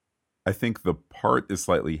 I think the part is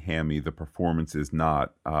slightly hammy. The performance is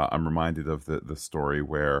not. I'm reminded of the story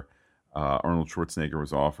where Arnold Schwarzenegger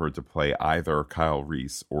was offered to play either Kyle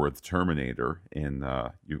Reese or the Terminator in,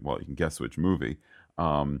 you can guess which movie.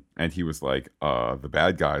 And he was like, the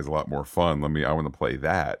bad guy is a lot more fun. I want to play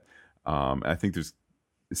that. I think there's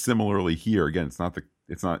similarly here. Again, it's not the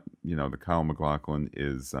Kyle MacLachlan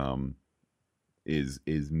is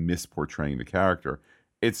misportraying the character.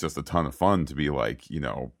 It's just a ton of fun to be like,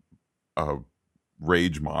 a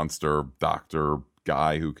rage monster doctor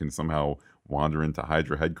guy who can somehow wander into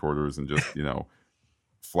Hydra headquarters and just,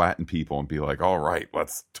 flatten people and be like, all right,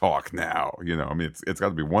 let's talk now. It's got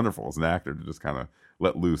to be wonderful as an actor to just kind of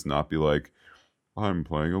let loose, not be like, I'm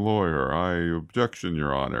playing a lawyer, I objection,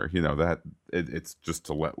 Your Honor. It's just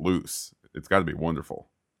to let loose. It's got to be wonderful.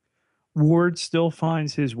 Ward still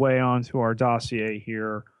finds his way onto our dossier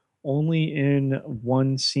here, only in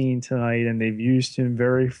one scene tonight, and they've used him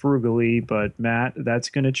very frugally. But Matt, that's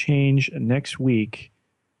going to change next week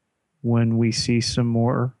when we see some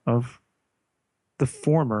more of the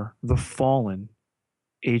fallen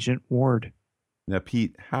Agent Ward. Now,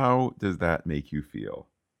 Pete, how does that make you feel?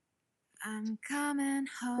 I'm coming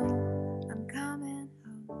home. I'm coming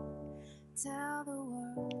home. Tell the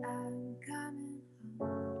world I'm coming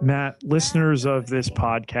home. Matt, listeners of this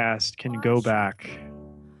podcast can go back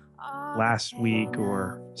last week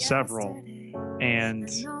or several and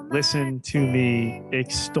listen to me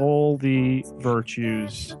extol the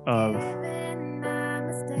virtues of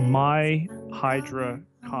my Hydra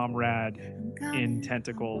comrade in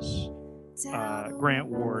tentacles, Grant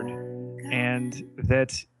Ward, and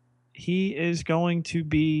that he is going to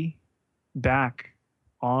be back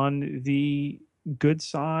on the good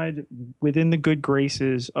side, within the good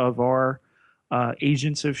graces of our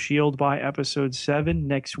Agents of S.H.I.E.L.D. by episode 7.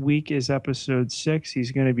 Next week is episode 6.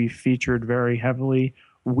 He's going to be featured very heavily.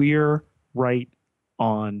 We're right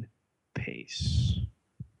on pace.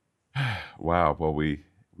 Wow. Well, we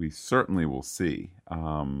certainly will see.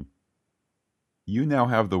 You now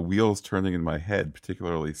have the wheels turning in my head,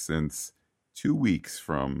 particularly since 2 weeks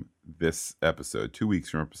from this episode, 2 weeks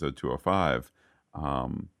from episode 205,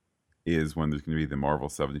 is when there's going to be the Marvel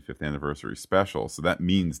 75th anniversary special. So that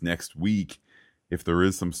means next week, if there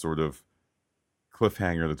is some sort of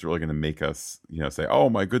cliffhanger that's really going to make us, say, "Oh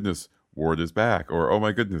my goodness, Ward is back," or "Oh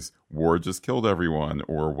my goodness, Ward just killed everyone,"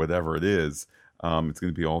 or whatever it is. It's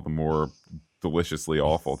going to be all the more deliciously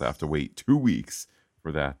awful to have to wait 2 weeks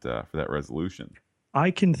for that resolution.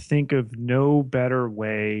 I can think of no better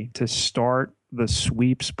way to start the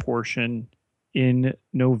sweeps portion in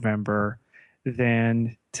November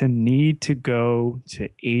than to need to go to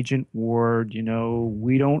Agent Ward.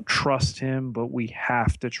 We don't trust him, but we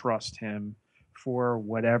have to trust him for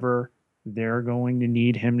whatever they're going to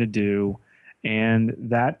need him to do. And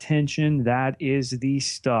that tension, that is the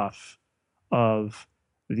stuff of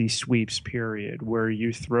the sweeps period, where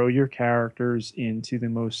you throw your characters into the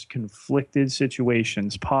most conflicted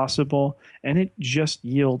situations possible, and it just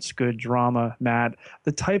yields good drama, Matt.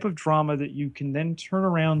 The type of drama that you can then turn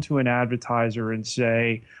around to an advertiser and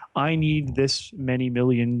say, I need this many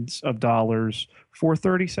millions of dollars for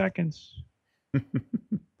 30 seconds.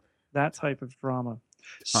 That type of drama.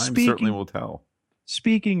 Time certainly will tell.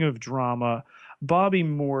 Speaking of drama, Bobby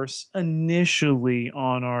Morse, initially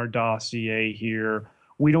on our dossier here,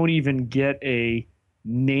 we don't even get a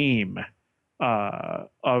name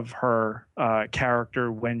of her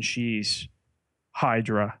character when she's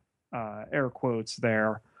Hydra, air quotes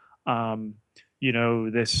there.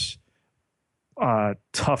 This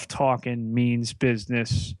tough talking, means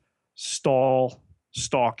business,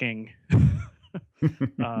 stalking,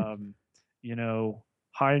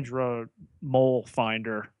 Hydra mole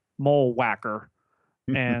finder, mole whacker.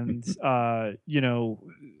 And,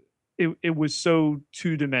 it was so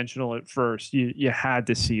two-dimensional at first. You had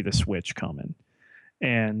to see the switch coming.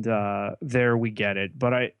 And there we get it.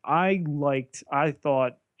 But I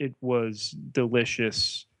thought it was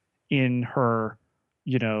delicious in her,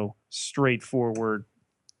 straightforward,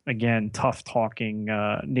 again, tough talking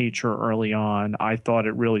nature early on. I thought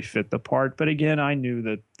it really fit the part. But again, I knew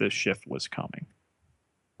that the shift was coming.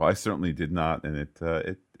 Well, I certainly did not, and it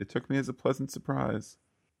took me as a pleasant surprise.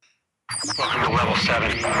 Welcome to level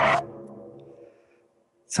 7.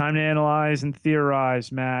 Time to analyze and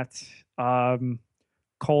theorize, Matt.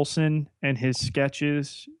 Coulson and his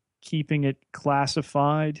sketches, keeping it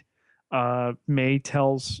classified. May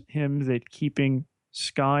tells him that keeping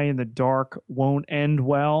Skye in the dark won't end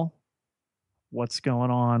well. What's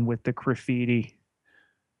going on with the graffiti?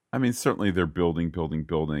 I mean, certainly they're building.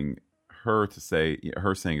 Her saying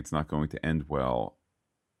it's not going to end well.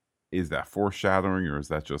 Is that foreshadowing, or is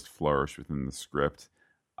that just flourish within the script?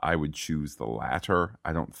 I would choose the latter.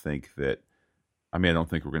 I don't think we're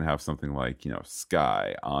going to have something like,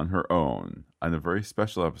 Skye on her own. On a very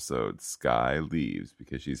special episode, Skye leaves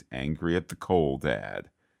because she's angry at the coal dad.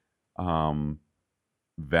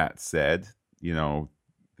 That said,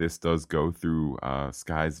 this does go through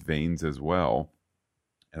Skye's veins as well.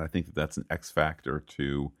 And I think that's an X factor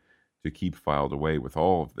to keep filed away with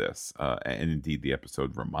all of this. And indeed, the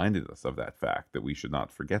episode reminded us of that fact, that we should not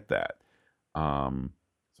forget that. So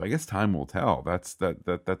I guess time will tell. That's a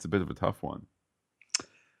bit of a tough one.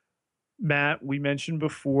 Matt, we mentioned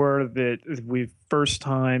before that first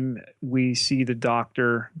time we see the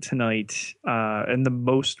Doctor tonight, and the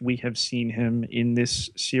most we have seen him in this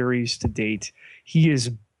series to date, he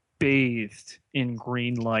is bathed in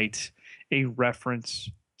green light, a reference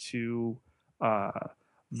to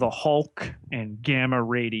the Hulk and gamma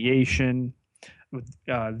radiation.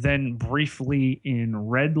 Then briefly in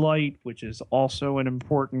red light, which is also an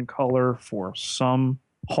important color for some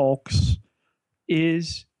Hulks.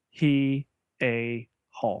 Is he a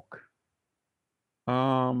Hulk?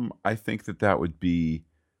 I think that would be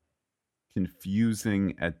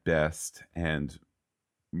confusing at best and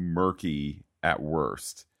murky at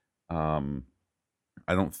worst. I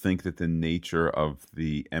don't think that the nature of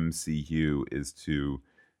the MCU is to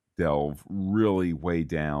delve really way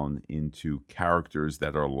down into characters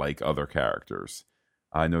that are like other characters.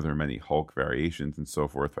 I know there are many Hulk variations and so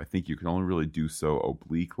forth, but I think you can only really do so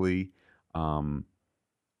obliquely.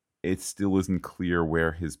 It still isn't clear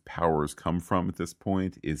where his powers come from at this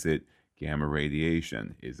point. Is it gamma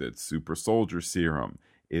radiation? Is it super soldier serum?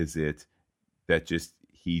 Is it that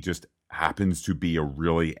he just happens to be a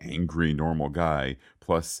really angry normal guy,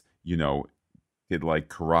 plus, did like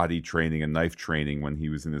karate training and knife training when he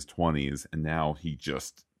was in his 20s, and now he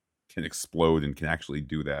just can explode and can actually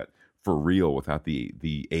do that for real without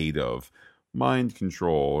the aid of mind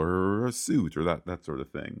control or a suit or that sort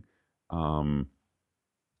of thing.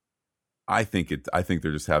 I think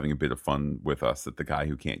they're just having a bit of fun with us, that the guy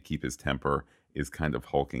who can't keep his temper is kind of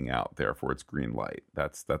hulking out. Therefore, it's green light.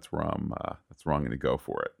 That's where I'm going to go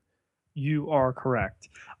for it. You are correct.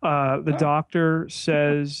 The Doctor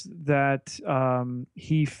says that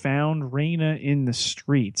he found Raina in the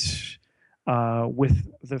streets.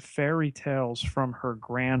 with the fairy tales from her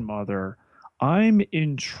grandmother, I'm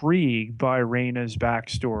intrigued by Raina's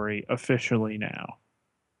backstory officially now.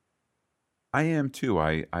 I am too.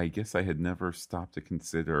 I guess I had never stopped to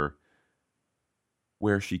consider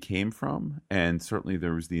where she came from, and certainly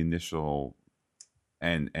there was the initial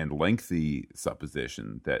and lengthy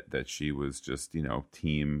supposition that she was just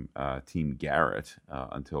team Garrett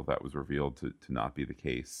until that was revealed to not be the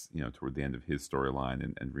case toward the end of his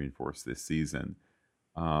storyline and reinforced this season.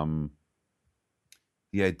 Um,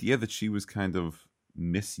 the idea that she was kind of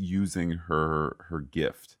misusing her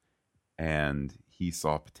gift and he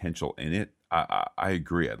saw potential in it. I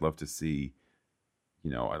agree. I'd love to see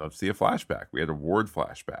I'd love to see a flashback. We had a Ward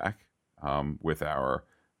flashback with our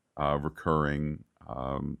recurring,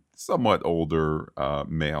 somewhat older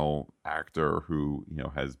male actor who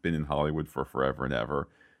has been in Hollywood for forever and ever.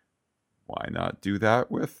 Why not do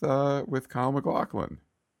that with Kyle MacLachlan?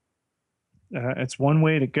 It's one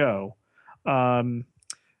way to go. Um,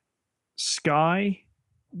 Sky,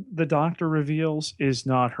 the Doctor reveals, is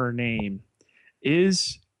not her name.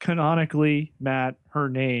 Is canonically, Matt, her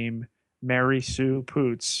name Mary Sue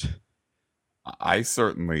Poots? I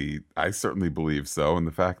certainly believe so, and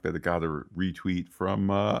the fact that it got a retweet from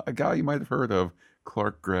a guy you might have heard of,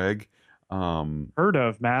 Clark Gregg. Heard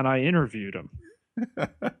of, Matt? I interviewed him.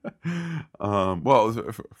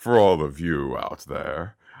 Well, for all of you out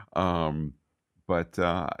there, but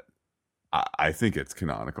I think it's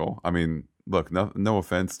canonical. I mean, look, no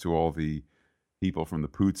offense to all the people from the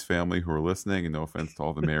Poots family who are listening, and no offense to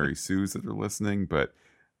all the Mary Sues that are listening, but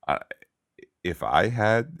if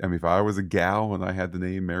I was a gal and I had the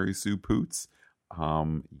name Mary Sue Poots,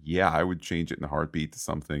 yeah, I would change it in a heartbeat to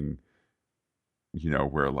something,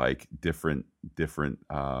 where like different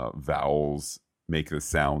vowels make the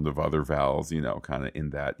sound of other vowels, kind of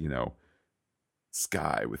in that,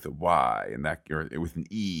 sky with a Y and that, or with an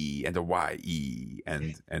E and a YE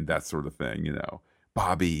and that sort of thing,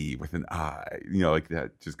 Bobby with an I, like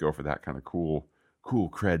that. Just go for that kind of cool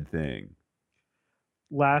cred thing.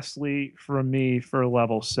 Lastly, from me for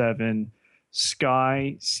level 7,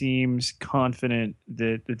 Sky seems confident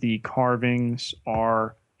that the carvings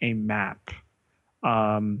are a map.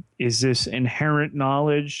 Is this inherent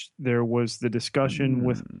knowledge? There was the discussion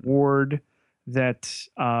with Ward that,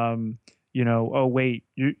 oh, wait,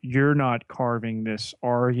 you're not carving this,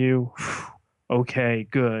 are you? Okay,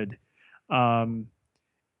 good.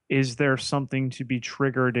 Is there something to be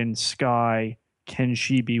triggered in Sky? Can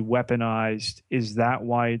she be weaponized? Is that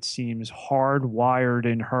why it seems hardwired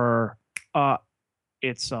in her?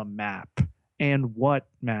 It's a map. And what,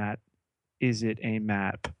 Matt, is it a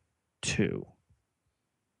map to?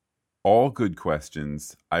 All good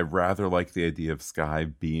questions. I rather like the idea of Sky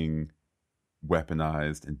being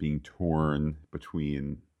weaponized and being torn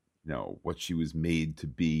between, what she was made to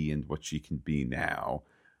be and what she can be now.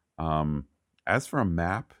 As for a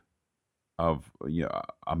map of,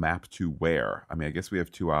 a map to where? I mean, I guess we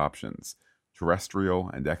have two options: terrestrial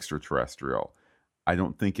and extraterrestrial. I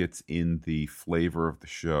don't think it's in the flavor of the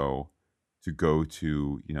show to go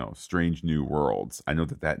to, strange new worlds. I know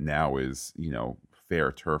that now is,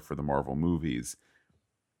 fair turf for the Marvel movies.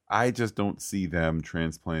 I just don't see them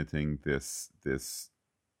transplanting this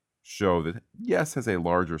show that, yes, has a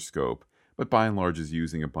larger scope, but by and large is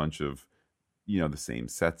using a bunch of, the same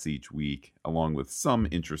sets each week, along with some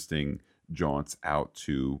interesting jaunts out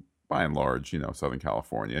to, by and large, Southern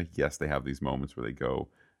California. Yes, they have these moments where they go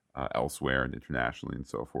elsewhere and internationally and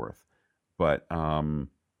so forth. But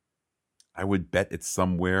I would bet it's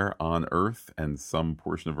somewhere on Earth and some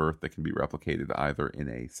portion of Earth that can be replicated either in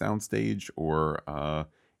a soundstage or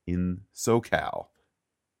in SoCal.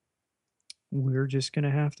 We're just going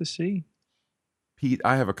to have to see. Pete,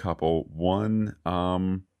 I have a couple.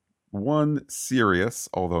 One serious,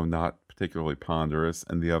 although not particularly ponderous,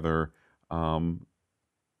 and the other a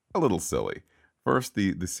little silly. First,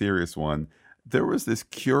 the serious one. There was this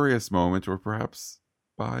curious moment, or perhaps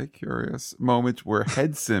bi-curious moment, where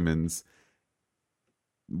Hed Simmons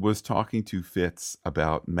was talking to Fitz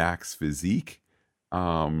about Mac's physique,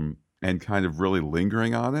 and kind of really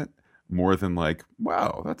lingering on it more than like,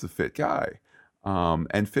 wow, that's a fit guy.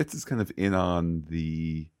 And Fitz is kind of in on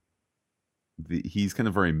he's kind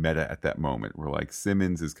of very meta at that moment, where like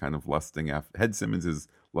Simmons is kind of Hed Simmons is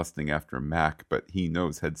lusting after Mac, but he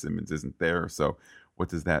knows Hed Simmons isn't there. So what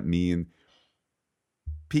does that mean?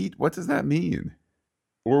 Pete, what does that mean?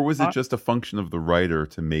 Or was it just a function of the writer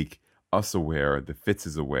to make us aware, the Fitz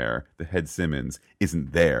is aware, that Hed Simmons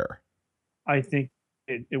isn't there? I think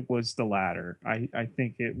it was the latter. I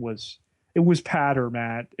think it was patter,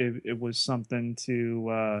 Matt. It was something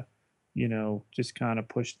to just kind of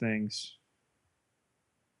push things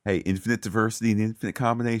Hey, infinite diversity and infinite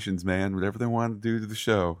combinations, man. Whatever they want to do to the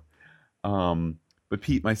show. But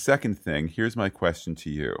Pete, my second thing, here's my question to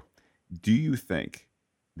you. Do you think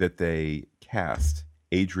that they cast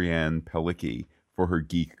Adrienne Palicki for her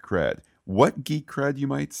geek cred? What geek cred, you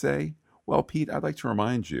might say? Well, Pete, I'd like to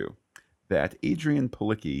remind you that Adrienne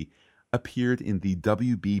Palicki appeared in the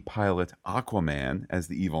WB pilot Aquaman as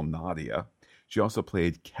the evil Nadia. She also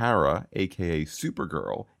played Kara, aka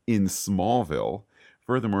Supergirl, in Smallville.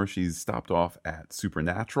 Furthermore, she's stopped off at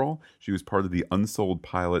Supernatural. She was part of the unsold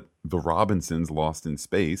pilot The Robinsons Lost in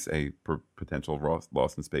Space, a potential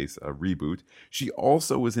Lost in Space reboot. She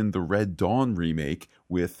also was in the Red Dawn remake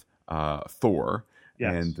with Thor.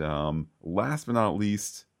 Yes. And last but not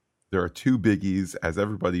least, there are two biggies, as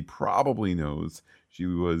everybody probably knows. She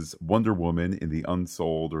was Wonder Woman in the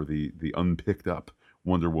unsold or the unpicked up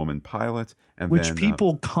Wonder Woman pilot. And Which then,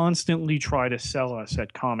 people constantly try to sell us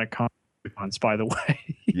at Comic-Con, by the way.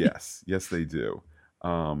 yes, they do.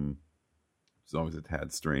 It's always a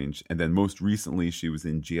tad strange. And then most recently, she was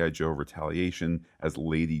in G.I. Joe Retaliation as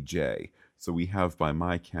Lady J. So we have, by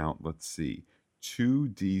my count, let's see,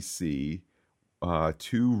 2 DC,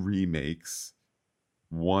 2 remakes,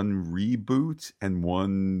 1 reboot, and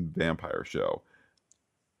 1 vampire show.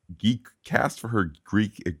 Cast for her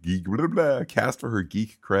geek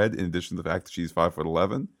cred, in addition to the fact that she's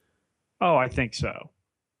 5'11". Oh, I think so.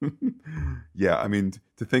 Yeah, I mean,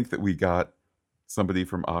 to think that we got somebody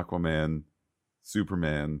from Aquaman,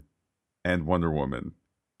 Superman, and Wonder Woman,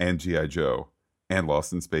 and G.I. Joe, and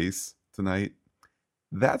Lost in Space tonight,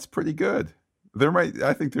 that's pretty good.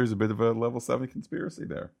 I think there's a bit of a level 7 conspiracy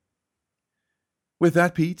there. With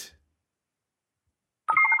that, Pete.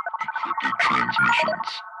 Transmissions.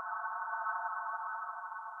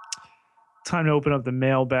 Time to open up the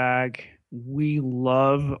mailbag. We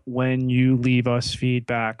love when you leave us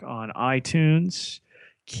feedback on iTunes.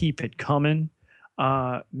 Keep it coming.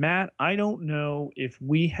 Matt, I don't know if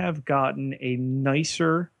we have gotten a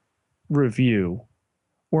nicer review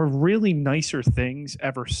or really nicer things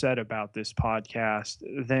ever said about this podcast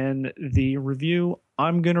than the review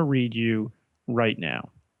I'm going to read you right now.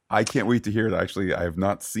 I can't wait to hear it. Actually, I have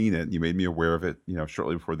not seen it. You made me aware of it,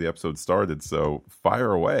 shortly before the episode started. So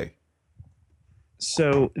fire away.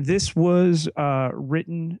 So this was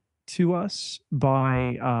written to us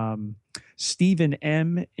by Stephen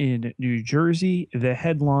M. in New Jersey. The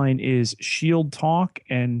headline is Shield Talk,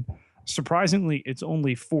 and surprisingly, it's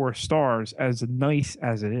only 4 stars, as nice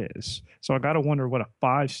as it is. So I got to wonder what a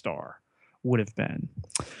 5-star would have been.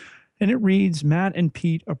 And it reads, Matt and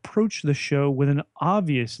Pete approach the show with an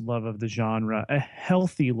obvious love of the genre, a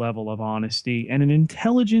healthy level of honesty, and an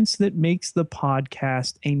intelligence that makes the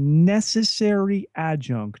podcast a necessary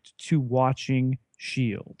adjunct to watching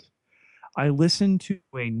S.H.I.E.L.D. I listen to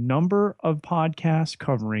a number of podcasts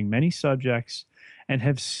covering many subjects and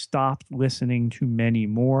have stopped listening to many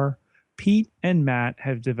more. Pete and Matt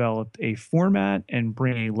have developed a format and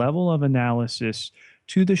bring a level of analysis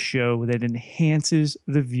to the show that enhances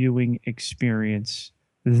the viewing experience.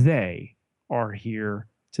 They are here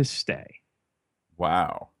to stay.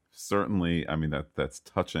 Wow. Certainly, I mean, that's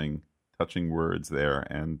touching words there,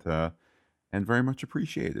 and very much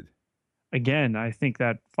appreciated. Again, I think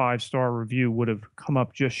that 5-star review would have come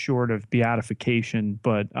up just short of beatification,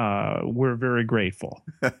 but we're very grateful.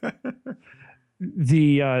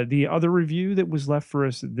 The other review that was left for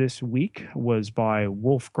us this week was by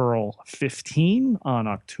WolfGirl15 on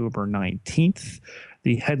October 19th.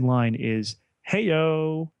 The headline is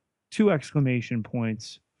Heyo, 2 exclamation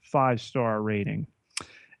points, 5-star rating.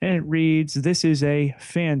 And it reads, this is a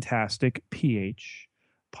fantastic PH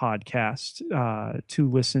podcast to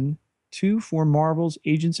listen to for Marvel's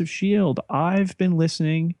Agents of S.H.I.E.L.D. I've been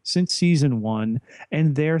listening since season 1,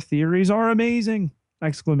 and their theories are amazing!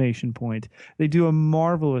 Exclamation point. They do a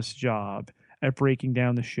marvelous job at breaking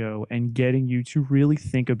down the show and getting you to really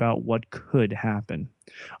think about what could happen.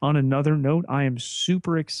 On another note, I am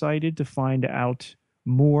super excited to find out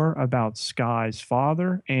more about Skye's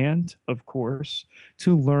father and, of course,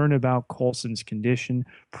 to learn about Coulson's condition.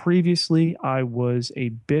 Previously, I was a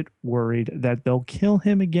bit worried that they'll kill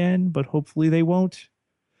him again, but hopefully they won't.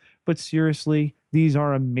 But seriously, these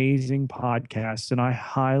are amazing podcasts, and I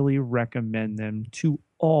highly recommend them to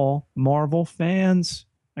all Marvel fans!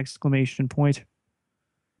 Exclamation point.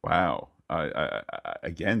 Wow. I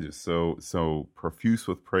again, just so profuse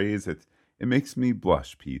with praise. It makes me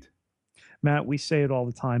blush, Pete. Matt, we say it all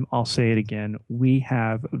the time. I'll say it again. We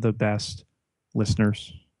have the best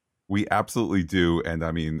listeners. We absolutely do. And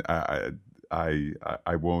I mean, I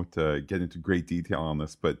won't get into great detail on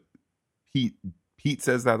this, but Pete Pete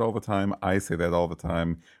says that all the time. I say that all the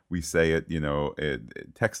time. We say it,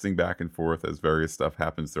 texting back and forth as various stuff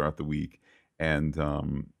happens throughout the week. And,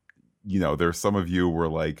 there's some of you were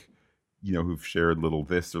like, who've shared little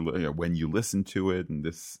this or when you listen to it and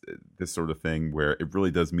this sort of thing where it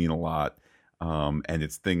really does mean a lot. And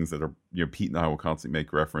it's things that are, Pete and I will constantly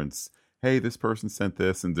make reference. Hey, this person sent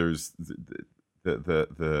this, and there's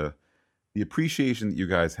the appreciation that you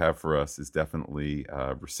guys have for us is definitely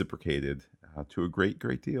reciprocated to a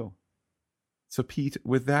great deal. So, Pete,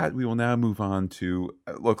 with that, we will now move on to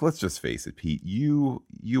look. Let's just face it, Pete. You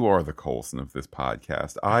are the Coulson of this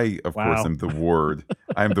podcast. I, of course, am the Ward.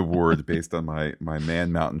 I'm the Ward based on my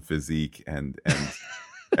Man Mountain physique and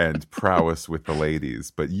prowess with the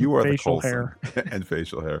ladies. But you are facial the Coulson hair. and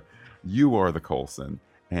facial hair. You are the Coulson,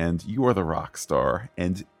 and you are the rock star.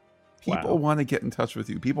 And people want to get in touch with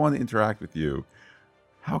you. People want to interact with you.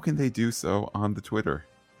 How can they do so on the Twitter?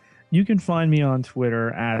 You can find me on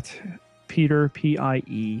Twitter at Peter,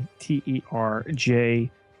 Pieterj Ketelaar,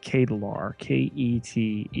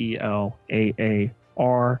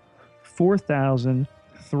 Ketelaar,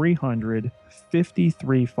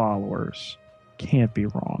 4,353 followers. Can't be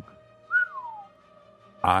wrong.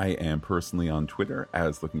 I am personally on Twitter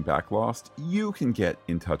as Looking Back Lost. You can get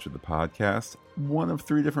in touch with the podcast one of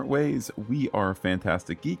 3 different ways. We are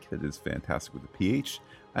Fantastic Geek. That is fantastic with a PH.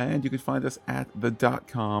 And you can find us at the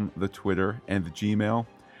 .com, the Twitter, and the Gmail.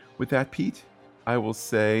 With that, Pete, I will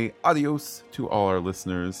say adios to all our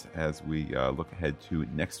listeners as we look ahead to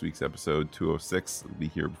next week's episode 206. It'll be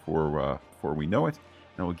here before we know it.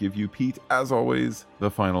 And I will give you, Pete, as always,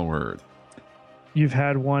 the final word. You've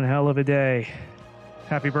had one hell of a day.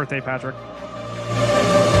 Happy birthday, Patrick.